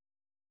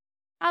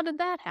did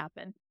that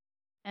happen?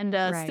 And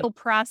Right. still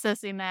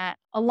processing that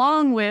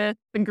along with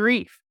the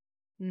grief.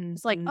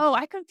 It's like, Mhm. oh,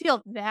 I could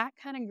feel that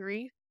kind of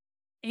grief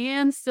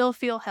and still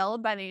feel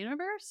held by the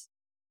universe.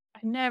 I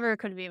never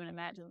could have even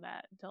imagined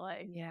that until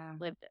I Yeah.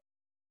 lived it.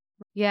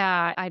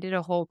 Yeah, I did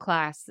a whole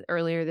class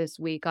earlier this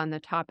week on the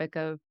topic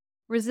of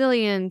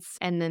resilience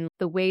and then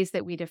the ways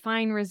that we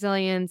define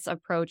resilience,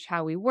 approach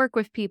how we work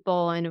with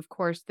people. And of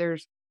course,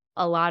 there's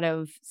a lot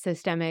of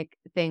systemic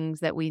things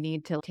that we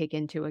need to take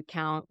into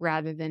account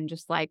rather than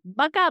just like,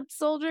 buck up,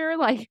 soldier,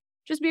 like,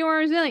 just be more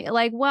resilient.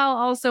 Like, well,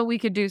 also, we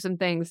could do some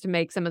things to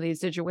make some of these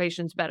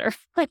situations better.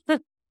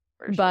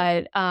 For sure.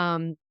 But,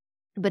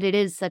 but it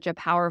is such a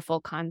powerful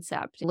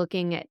concept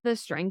looking at the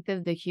strength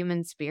of the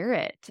human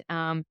spirit.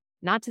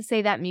 Not to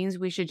say that means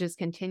we should just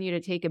continue to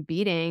take a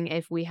beating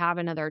if we have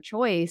another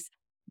choice,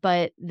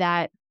 but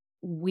that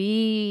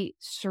we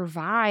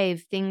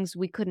survive things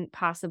we couldn't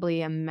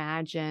possibly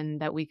imagine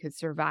that we could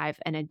survive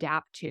and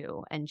adapt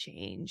to and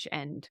change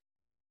and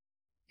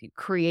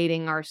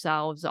creating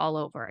ourselves all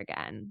over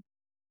again.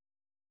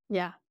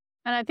 Yeah.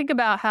 And I think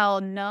about how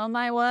numb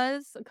I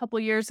was a couple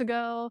years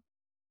ago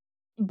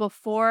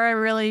before I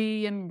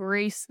really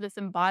embraced this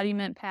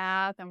embodiment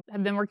path and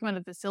have been working with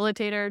a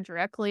facilitator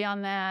directly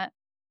on that.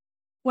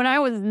 When I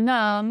was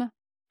numb,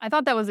 I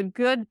thought that was a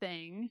good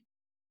thing.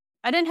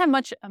 I didn't have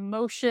much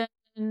emotion.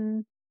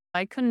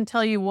 I couldn't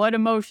tell you what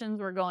emotions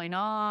were going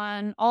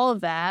on, all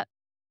of that.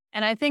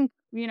 And I think,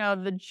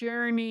 the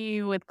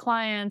journey with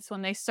clients,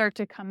 when they start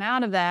to come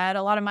out of that,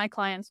 a lot of my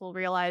clients will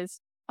realize,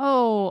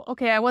 oh,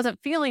 okay, I wasn't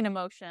feeling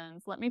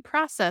emotions. Let me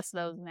process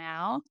those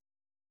now.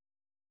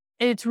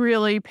 It's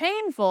really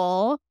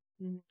painful.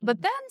 But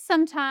Mhm. then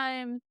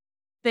sometimes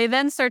they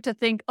then start to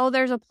think, oh,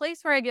 there's a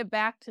place where I get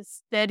back to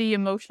steady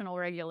emotional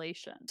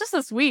regulation. Just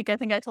this week, I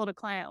think I told a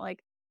client,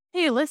 like,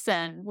 hey,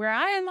 listen, where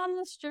I am on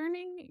this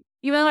journey,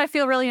 even though I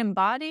feel really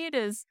embodied,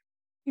 is,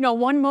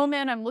 one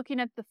moment I'm looking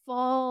at the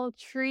fall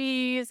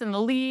trees and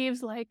the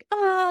leaves, like,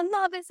 oh,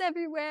 love is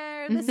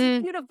everywhere. This is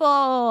Mhm.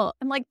 beautiful.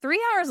 And like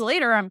 3 hours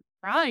later, I'm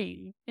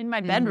crying in my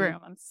Mhm.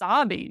 bedroom. I'm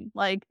sobbing.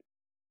 Like,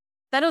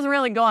 that doesn't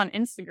really go on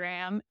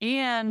Instagram.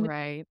 And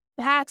Right.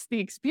 that's the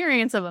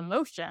experience of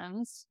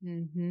emotions.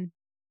 Mhm.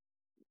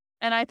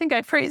 And I think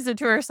I phrased it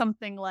to her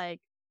something like,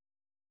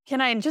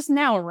 "Can I just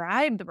now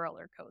ride the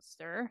roller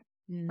coaster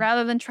Mm.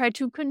 rather than try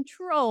to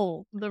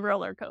control the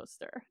roller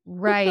coaster?"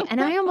 Right,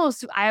 and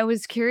I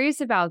was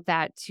curious about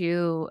that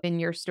too in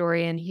your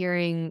story and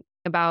hearing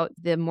about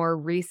the more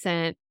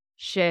recent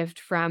shift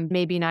from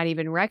maybe not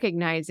even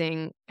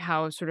recognizing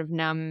how sort of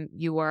numb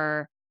you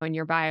were. In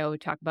your bio,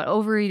 talk about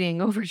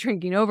overeating, over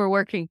drinking,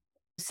 overworking.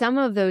 Some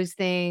of those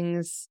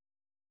things,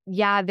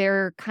 yeah,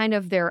 they're kind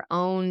of their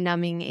own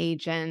numbing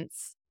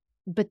agents.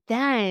 But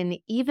then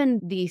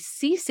even the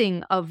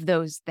ceasing of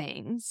those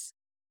things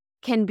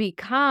can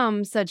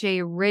become such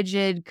a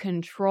rigid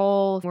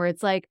control where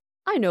it's like,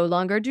 I no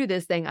longer do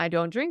this thing. I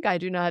don't drink. I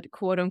do not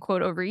quote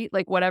unquote overeat,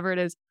 like whatever it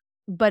is.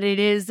 But it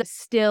is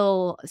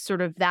still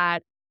sort of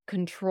that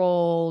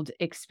controlled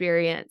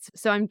experience.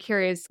 So I'm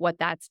curious what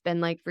that's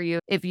been like for you.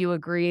 If you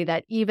agree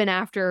that even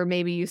after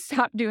maybe you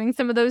stopped doing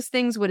some of those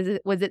things,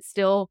 was it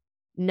still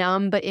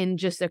numb, but in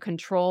just a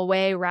control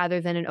way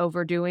rather than an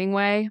overdoing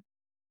way?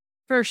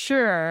 For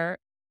sure.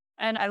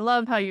 And I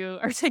love how you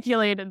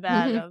articulated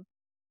that of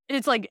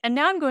it's like, and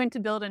now I'm going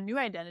to build a new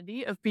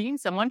identity of being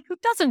someone who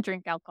doesn't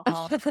drink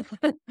alcohol.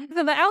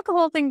 So the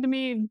alcohol thing to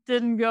me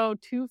didn't go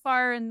too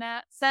far in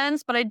that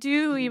sense, but I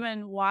do Mhm.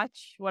 even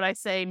watch what I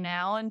say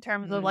now in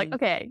terms of like, Mm.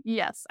 okay,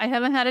 yes, I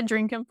haven't had a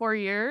drink in 4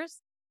 years,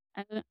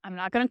 and I'm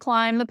not going to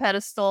climb the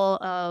pedestal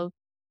of,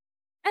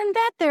 and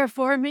that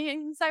therefore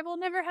means I will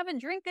never have a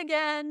drink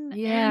again, and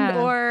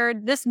Yeah, or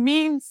this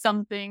means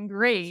something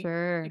great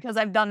sure. because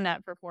I've done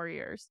that for 4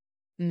 years.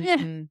 Yeah,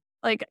 Mhm.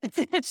 like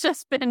it's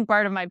just been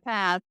part of my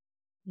path,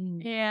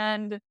 Mm.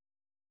 and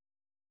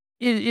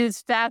it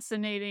is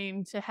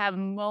fascinating to have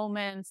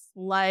moments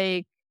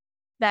like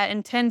that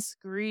intense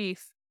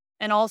grief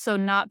and also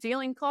not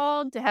feeling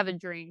called to have a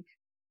drink,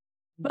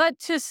 but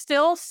to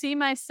still see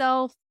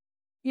myself,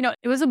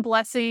 it was a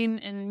blessing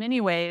in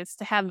many ways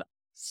to have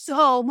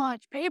so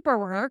much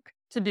paperwork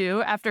to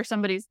do after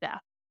somebody's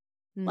death.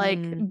 Like,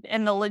 Mm.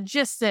 and the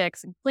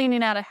logistics and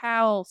cleaning out a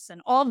house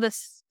and all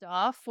this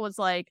stuff was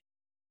like,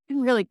 I'm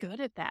really good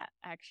at that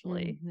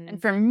actually. And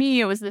Mhm. for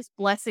me, it was this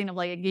blessing of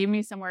like, it gave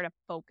me somewhere to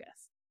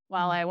focus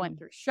while I went Mhm.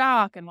 through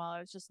shock and while I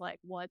was just like,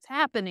 what's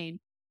happening?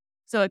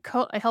 So it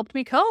helped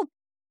me cope.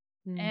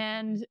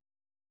 Mhm.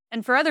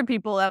 And for other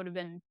people, that would have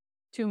been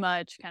too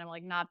much, kind of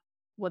like not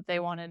what they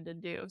wanted to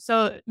do.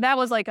 So that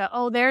was like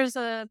oh, there's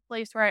a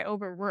place where I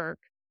overwork.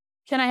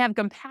 Can I have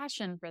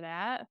compassion for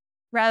that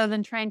rather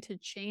than trying to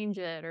change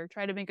it or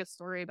try to make a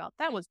story about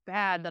that was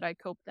bad that I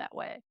coped that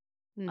way?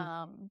 Mm.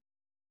 Um,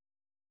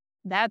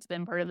 that's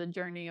been part of the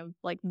journey of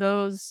like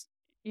those,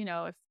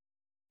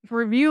 if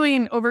we're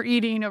viewing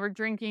overeating, over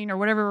drinking, or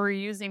whatever we're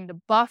using to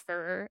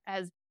buffer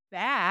as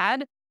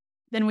bad,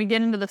 then we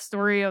get into the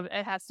story of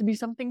it has to be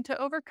something to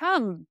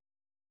overcome.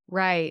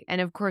 Right,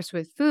 and of course,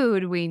 with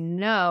food, we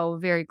know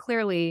very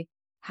clearly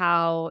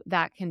how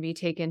that can be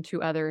taken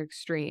to other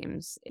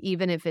extremes.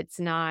 Even if it's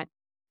not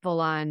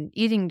full-on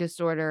eating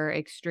disorder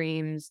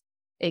extremes,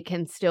 it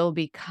can still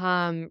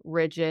become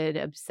rigid,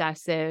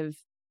 obsessive,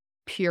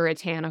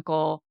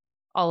 puritanical,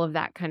 all of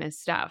that kind of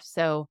stuff.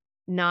 So,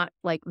 not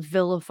like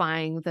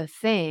vilifying the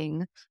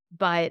thing,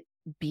 but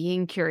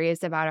being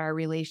curious about our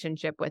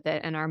relationship with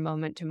it and our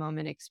moment to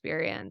moment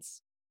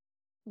experience.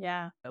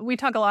 Yeah. We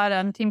talk a lot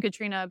on Team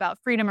Katrina about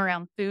freedom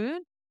around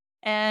food.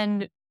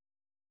 And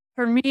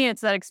for me,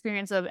 it's that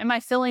experience of, am I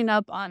filling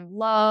up on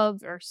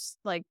love or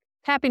like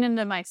tapping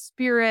into my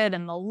spirit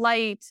and the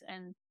light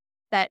and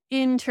that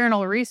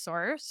internal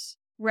resource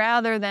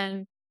rather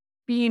than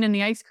being in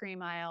the ice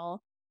cream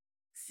aisle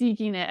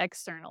seeking it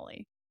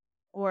externally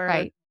or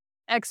Right.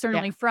 Yeah.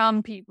 externally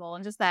from people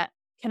and just that,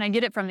 can I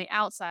get it from the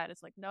outside?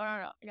 It's like, no,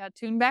 no, no. I got to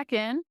tune back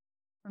in.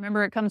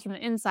 Remember, it comes from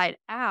the inside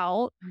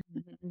out.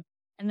 Mhm.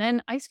 And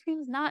then ice cream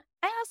is not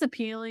as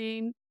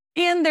appealing.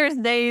 And there's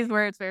days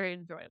where it's very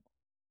enjoyable.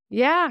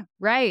 Yeah,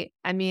 right.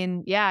 I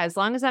mean, yeah, as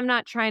long as I'm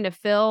not trying to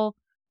fill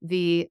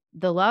the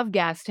love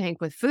gas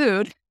tank with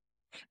food,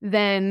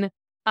 then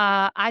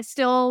I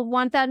still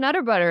want that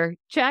Nutter Butter.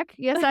 Check.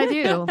 Yes, I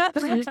do.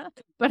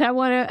 But I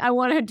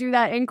want to do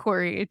that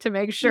inquiry to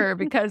make sure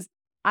because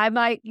I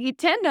might eat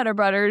 10 Nutter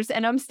Butters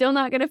and I'm still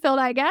not going to fill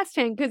that gas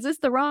tank because it's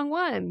the wrong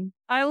one.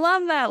 I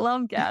love that.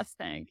 Love gas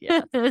tank.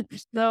 Yes.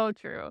 So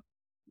true.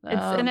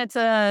 Um,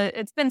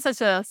 It's been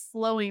such a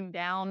slowing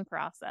down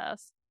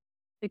process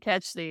to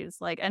catch these.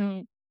 Like,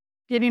 and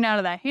getting out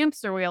of that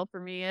hamster wheel for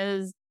me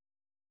is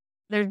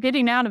there's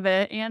getting out of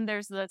it and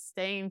there's the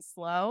staying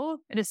slow.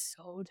 It is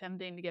so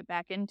tempting to get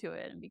back into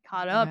it and be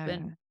caught up yeah.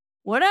 in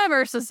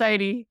whatever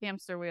society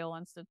hamster wheel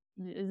wants to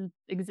is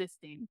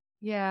existing.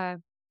 Yeah.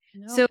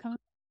 No, So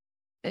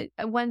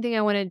one thing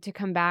I wanted to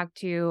come back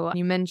to,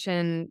 you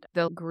mentioned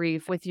the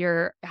grief with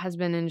your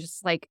husband and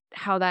just like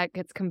how that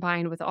gets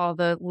combined with all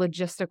the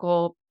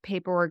logistical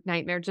paperwork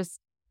nightmare, just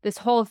this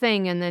whole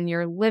thing. And then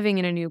you're living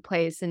in a new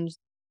place and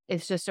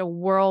it's just a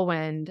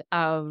whirlwind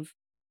of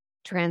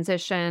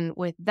transition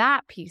with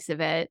that piece of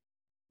it.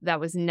 That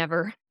was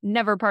never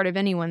part of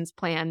anyone's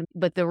plan,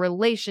 but the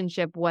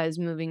relationship was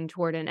moving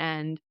toward an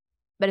end.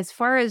 But as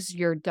far as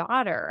your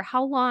daughter,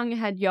 how long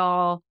had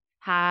y'all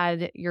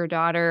had your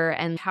daughter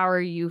and how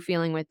are you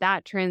feeling with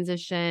that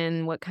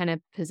transition? What kind of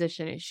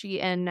position is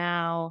she in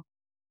now?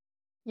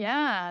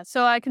 yeah.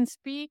 So I can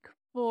speak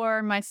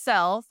for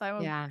myself.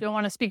 Yeah. don't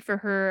want to speak for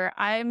her.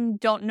 I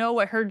don't know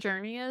what her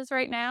journey is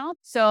right now.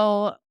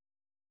 So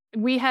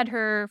we had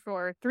her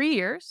for 3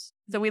 years.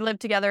 So we lived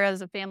together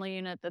as a family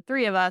unit, the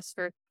three of us,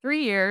 for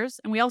 3 years.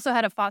 And we also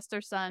had a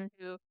foster son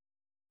who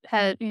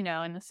had, in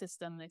the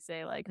system, they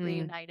say like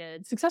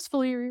Mm,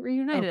 successfully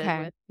reunited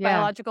okay. with Yeah.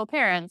 biological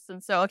parents.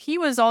 And so he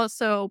was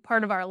also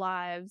part of our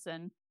lives.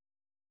 And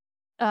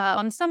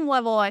on some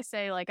level, I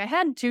say like I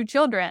had two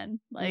children,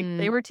 like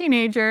they Mm, were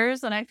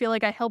teenagers, and I feel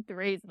like I helped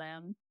raise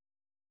them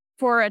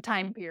for a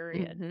time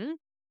period. mm-hmm.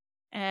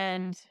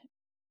 And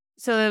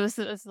so it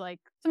was like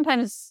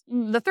sometimes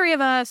the three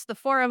of us, the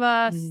four of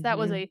us, that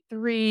was Mm-hmm.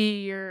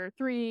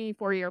 a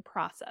 4 year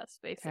process,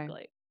 Okay.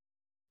 basically.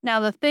 Now,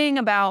 the thing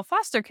about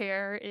foster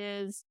care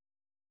is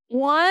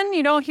one,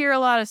 you don't hear a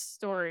lot of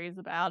stories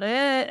about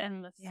it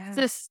and the Yeah.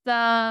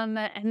 system.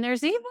 And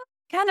there's even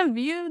kind of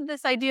viewed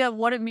this idea of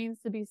what it means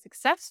to be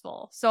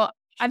successful. So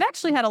I've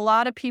actually had a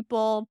lot of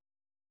people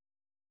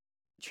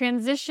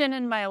transition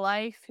in my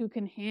life who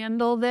can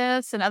handle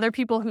this and other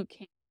people who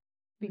can't,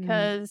 Mm,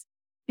 because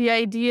the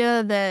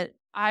idea that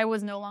I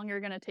was no longer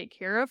going to take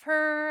care of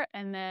her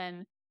and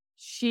then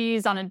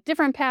she's on a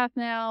different path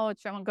now,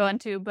 which I won't go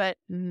into, but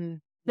mm,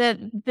 that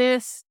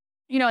this,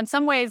 in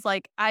some ways,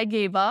 like I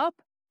gave up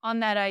on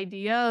that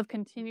idea of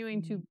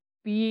continuing to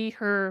be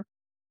her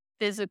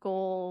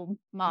physical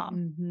mom.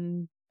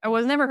 mm-hmm. I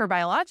was never her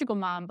biological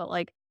mom, but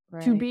like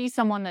to Right. be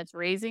someone that's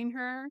raising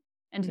her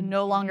and to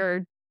no Mm-hmm.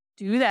 longer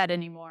do that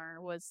anymore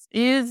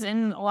is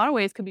in a lot of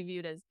ways could be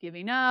viewed as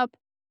giving up,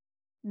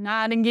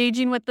 not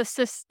engaging with the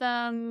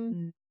system,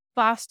 Mm,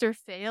 foster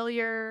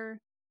failure.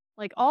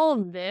 Like all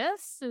of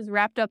this is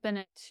wrapped up in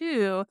it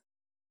too.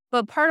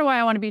 But part of why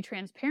I want to be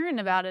transparent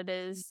about it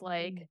is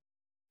like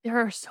there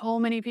are so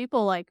many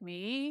people like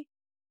me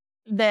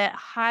that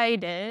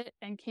hide it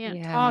and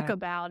can't talk yeah.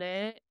 about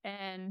it.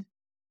 And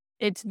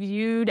it's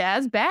viewed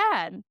as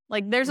bad.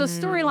 Like there's a Mm,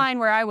 storyline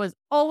where I was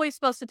always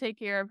supposed to take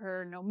care of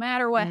her no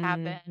matter what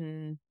happened.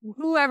 mm-hmm.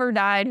 Whoever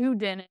died, who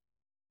didn't.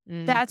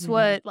 That's Mm-hmm.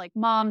 what like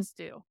moms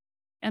do.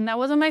 And that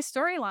wasn't my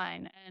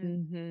storyline.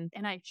 And Mm-hmm.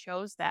 and I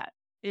chose that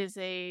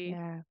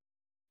Yeah.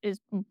 is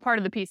part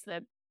of the piece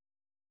that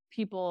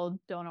people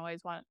don't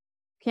always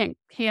can't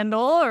handle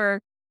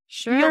or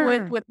deal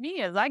Sure. with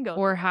me as I go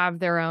Or through it. have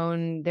their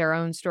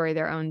own story,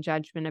 their own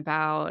judgment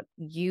about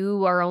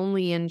you are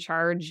only in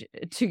charge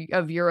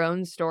of your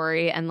own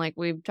story. And like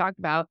we've talked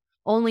about,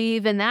 only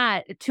even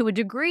that to a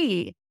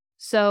degree.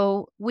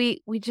 So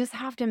we just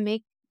have to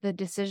make the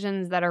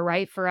decisions that are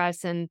right for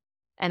us. And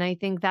I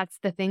think that's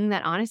the thing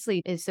that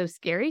honestly is so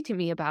scary to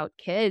me about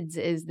kids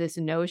is this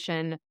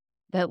notion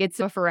that it's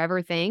a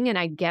forever thing. And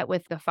I get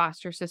with the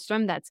foster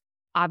system that's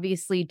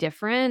obviously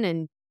different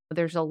and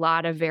there's a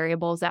lot of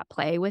variables at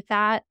play with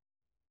that.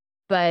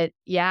 But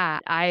yeah,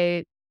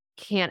 I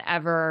can't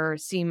ever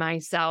see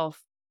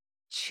myself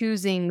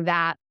choosing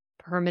that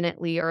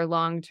permanently or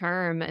long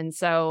term. And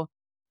so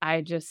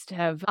I just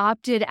have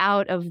opted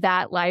out of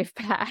that life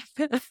path.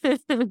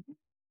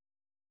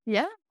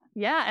 Yeah.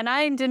 Yeah. And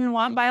I didn't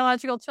want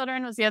biological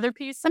children was the other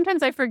piece.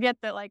 Sometimes I forget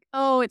that like,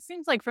 oh, it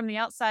seems like from the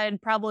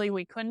outside, probably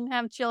we couldn't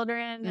have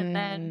children. And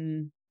then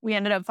Mm, we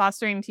ended up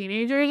fostering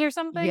teenagers or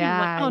something. And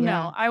like, yeah, oh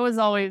yeah. no, I was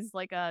always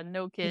like a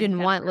no You kid didn't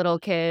kind of want person. little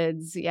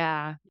kids.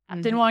 Yeah. I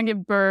didn't Mhm. want to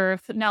give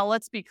birth. Now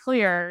let's be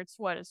clear. It's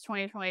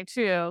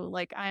 2022.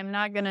 Like I'm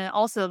not going to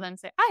also then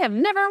say, I have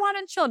never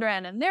wanted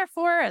children. And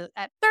therefore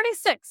at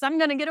 36, I'm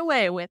going to get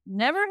away with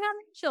never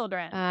having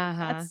children. Like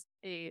Uh-huh. that's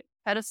a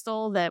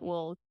pedestal that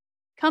will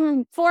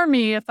come for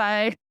me if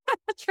I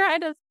try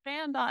to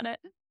stand on it.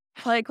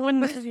 Like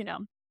when,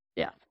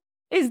 yeah.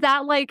 Is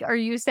that like, are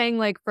you saying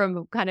like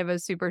from kind of a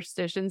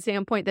superstition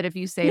standpoint that if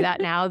you say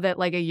that now that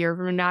like a year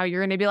from now,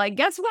 you're going to be like,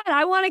 guess what?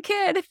 I want a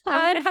kid.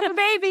 I'm going to have a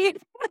baby.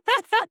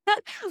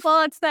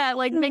 Well, it's that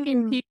like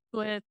making peace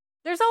with,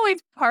 there's always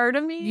part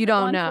of me You that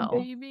don't wants a know.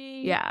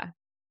 baby. Yeah.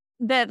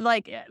 that,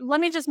 like, let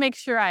me just make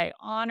sure I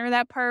honor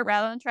that part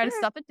rather than try to Sure.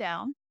 stuff it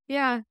down.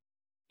 Yeah.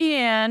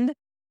 And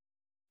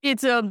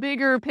it's a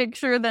bigger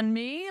picture than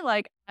me.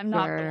 Like, I'm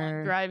not the one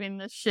Sure. driving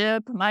the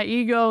ship. My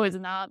ego is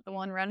not the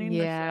one running the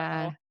show.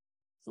 Yeah.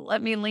 So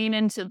let me lean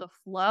into the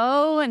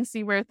flow and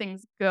see where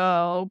things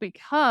go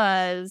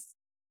because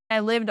I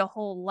lived a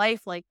whole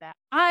life like that.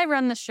 I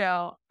run the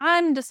show.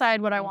 I'm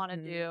decide what I want to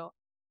Mhm. do.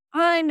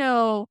 I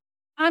know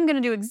I'm going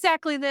to do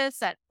exactly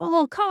this at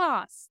all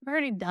costs. I've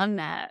already done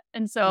that.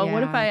 And so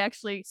what if Yeah. I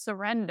actually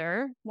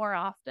surrender more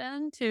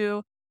often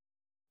to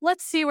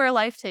let's see where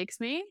life takes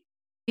me?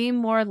 Be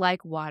more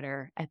like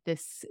water at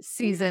this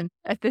season,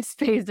 at this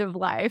phase of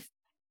life.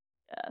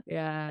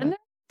 Yeah. And Yeah.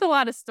 there's a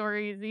lot of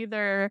stories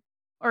either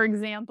or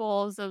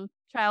examples of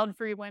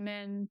child-free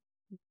women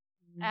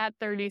Mm. at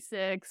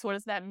 36. What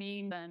does that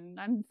mean? And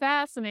I'm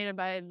fascinated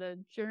by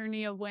the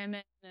journey of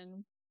women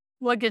and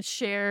what gets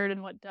shared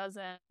and what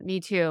doesn't. Me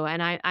too.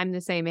 And I'm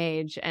the same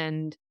age.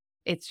 And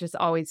it's just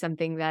always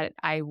something that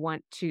I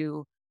want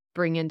to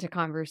bring into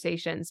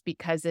conversations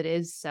because it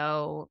is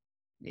so,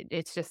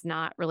 it's just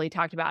not really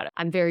talked about.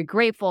 I'm very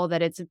grateful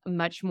that it's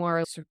much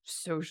more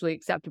socially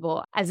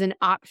acceptable as an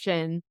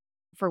option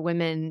for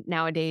women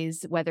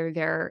nowadays, whether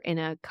they're in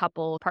a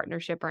couple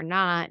partnership or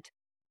not.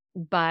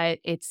 But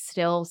it's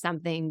still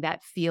something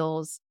that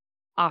feels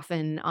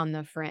often on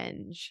the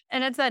fringe.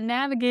 And it's that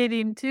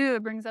navigating too.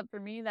 It brings up for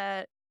me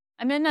that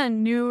I'm in a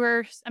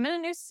new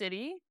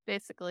city,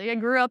 basically. I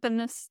grew up in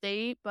this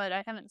state, but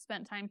I haven't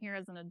spent time here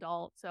as an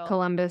adult. So I'm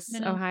Columbus,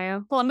 in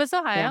Ohio. Columbus, Yeah.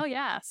 Ohio.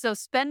 Yeah. So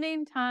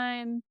spending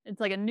time, it's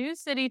like a new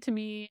city to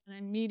me and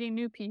I'm meeting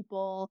new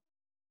people.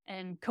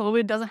 And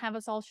COVID doesn't have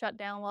us all shut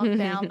down, locked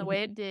down the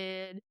way it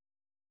did.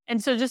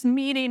 And so just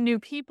meeting new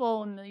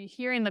people and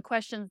hearing the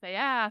questions they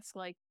ask,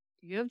 like,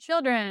 do you have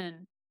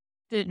children?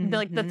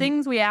 Like the Mhm.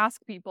 things we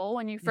ask people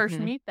when you first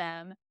Mhm. meet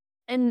them.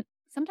 And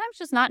sometimes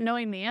just not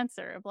knowing the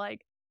answer of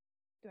like,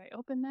 do I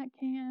open that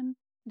can?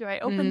 Do I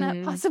open that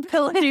Mhm.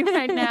 possibility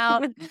right now?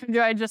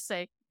 Do I just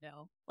say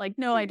no? Like,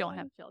 no, I don't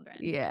have children.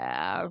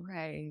 Yeah,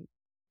 right.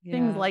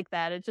 Things Yeah. like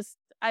that.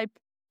 I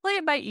play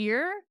it by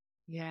ear.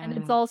 And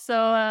it's Yeah.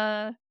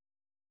 also,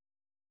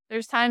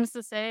 there's times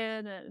to say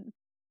it and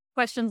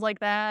questions like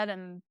that.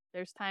 And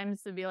there's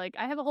times to be like,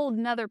 I have a whole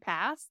nother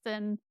past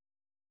and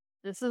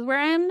this is where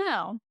I am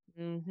now.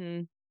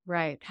 Mhm.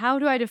 Right. How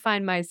do I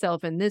define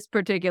myself in this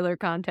particular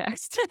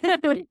context?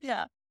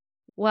 Yeah.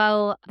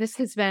 Well, this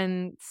has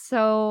been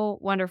so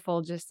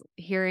wonderful just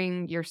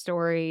hearing your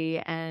story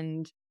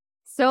and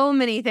so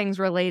many things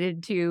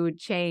related to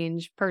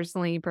change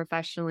personally,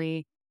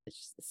 professionally. It's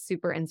just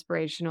super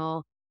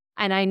inspirational.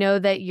 And I know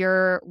that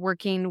you're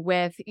working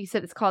with, you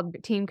said it's called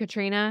Team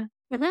Katrina?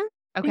 Mhm. Team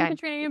Okay.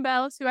 Katrina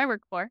Bellis, who I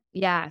work for.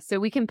 Yeah, so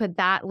we can put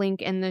that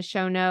link in the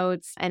show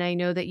notes. And I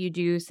know that you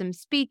do some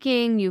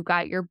speaking, you've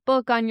got your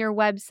book on your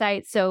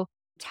website. So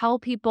tell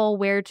people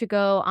where to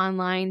go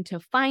online to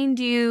find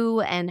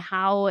you and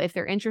how, if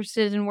they're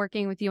interested in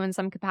working with you in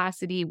some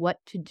capacity, what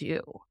to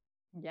do.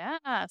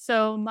 Yeah.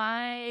 So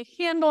my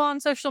handle on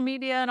social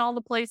media and all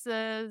the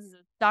places, is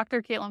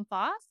Dr. Caitlin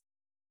Faas.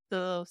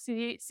 So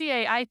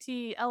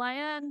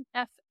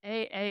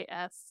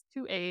CAITLINFAAS,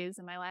 two A's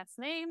in my last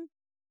name.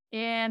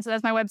 And so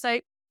that's my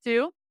website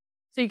too.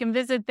 So you can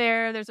visit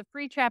there. There's a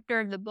free chapter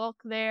of the book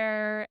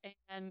there.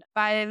 And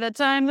by the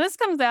time this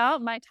comes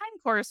out, my time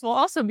course will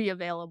also be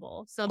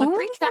available. So the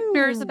free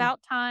chapter is Oh,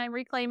 about time,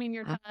 reclaiming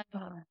your time.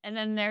 ah, And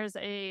then there's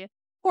a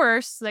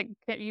course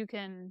that you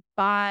can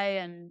buy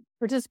and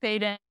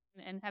participate in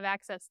and have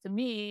access to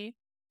me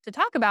to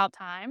talk about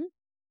time.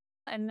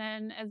 And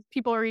then as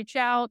people reach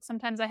out,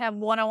 sometimes I have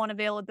one-on-one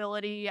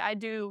availability. I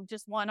do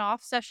just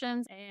one-off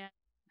sessions and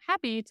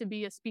happy to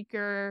be a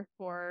speaker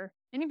for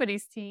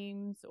anybody's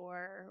teams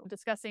or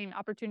discussing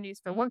opportunities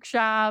for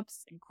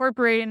workshops,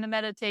 incorporating the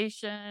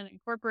meditation,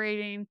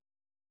 incorporating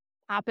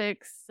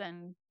topics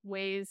and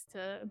ways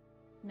to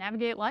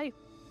navigate life.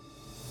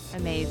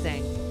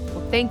 amazing.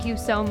 Well, thank you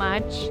so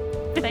much.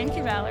 Thank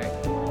you, Valerie.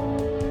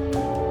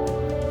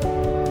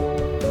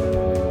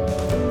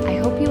 I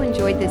hope you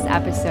enjoyed this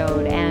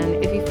episode.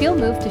 And if you feel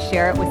moved to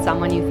share it with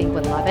someone you think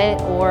would love it,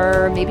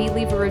 or maybe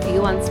leave a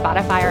review on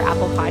Spotify or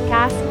Apple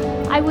Podcasts,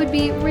 I would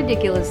be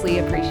ridiculously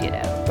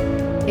appreciative.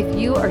 If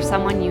you or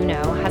someone you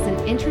know has an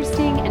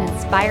interesting and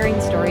inspiring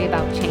story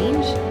about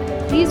change,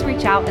 please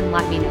reach out and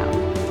let me know.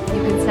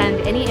 You can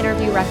send any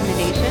interview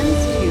recommendations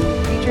to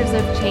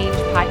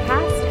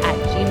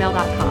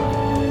creaturesofchangepodcast@gmail.com.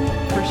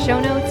 For show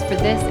notes for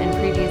this and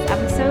previous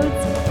episodes,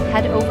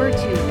 head over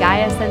to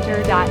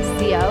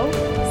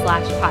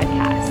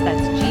GaiaCenter.co/podcast.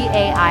 That's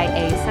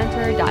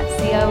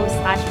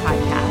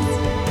GAIAcenter.co/podcast,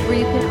 where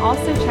you can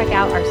also check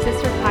out our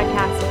sister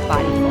podcast,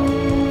 Bodyful.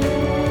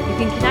 You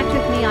can connect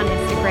with me on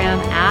Instagram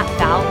at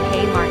Val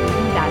K. Martin,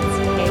 that's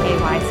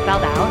K-A-Y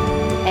spelled out,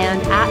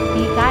 and at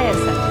the Gaia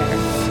Center,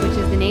 which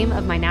is the name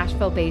of my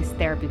Nashville-based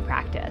therapy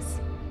practice.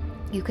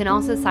 You can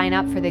also sign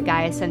up for the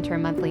Gaia Center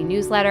monthly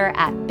newsletter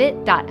at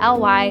bit.ly/Gaia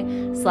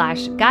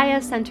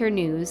Center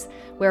News,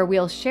 where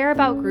we'll share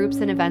about groups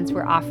and events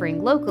we're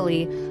offering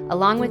locally,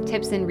 along with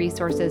tips and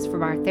resources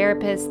from our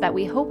therapists that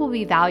we hope will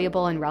be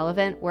valuable and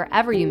relevant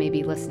wherever you may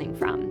be listening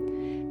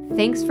from.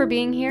 Thanks for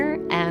being here,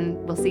 and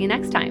we'll see you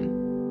next time.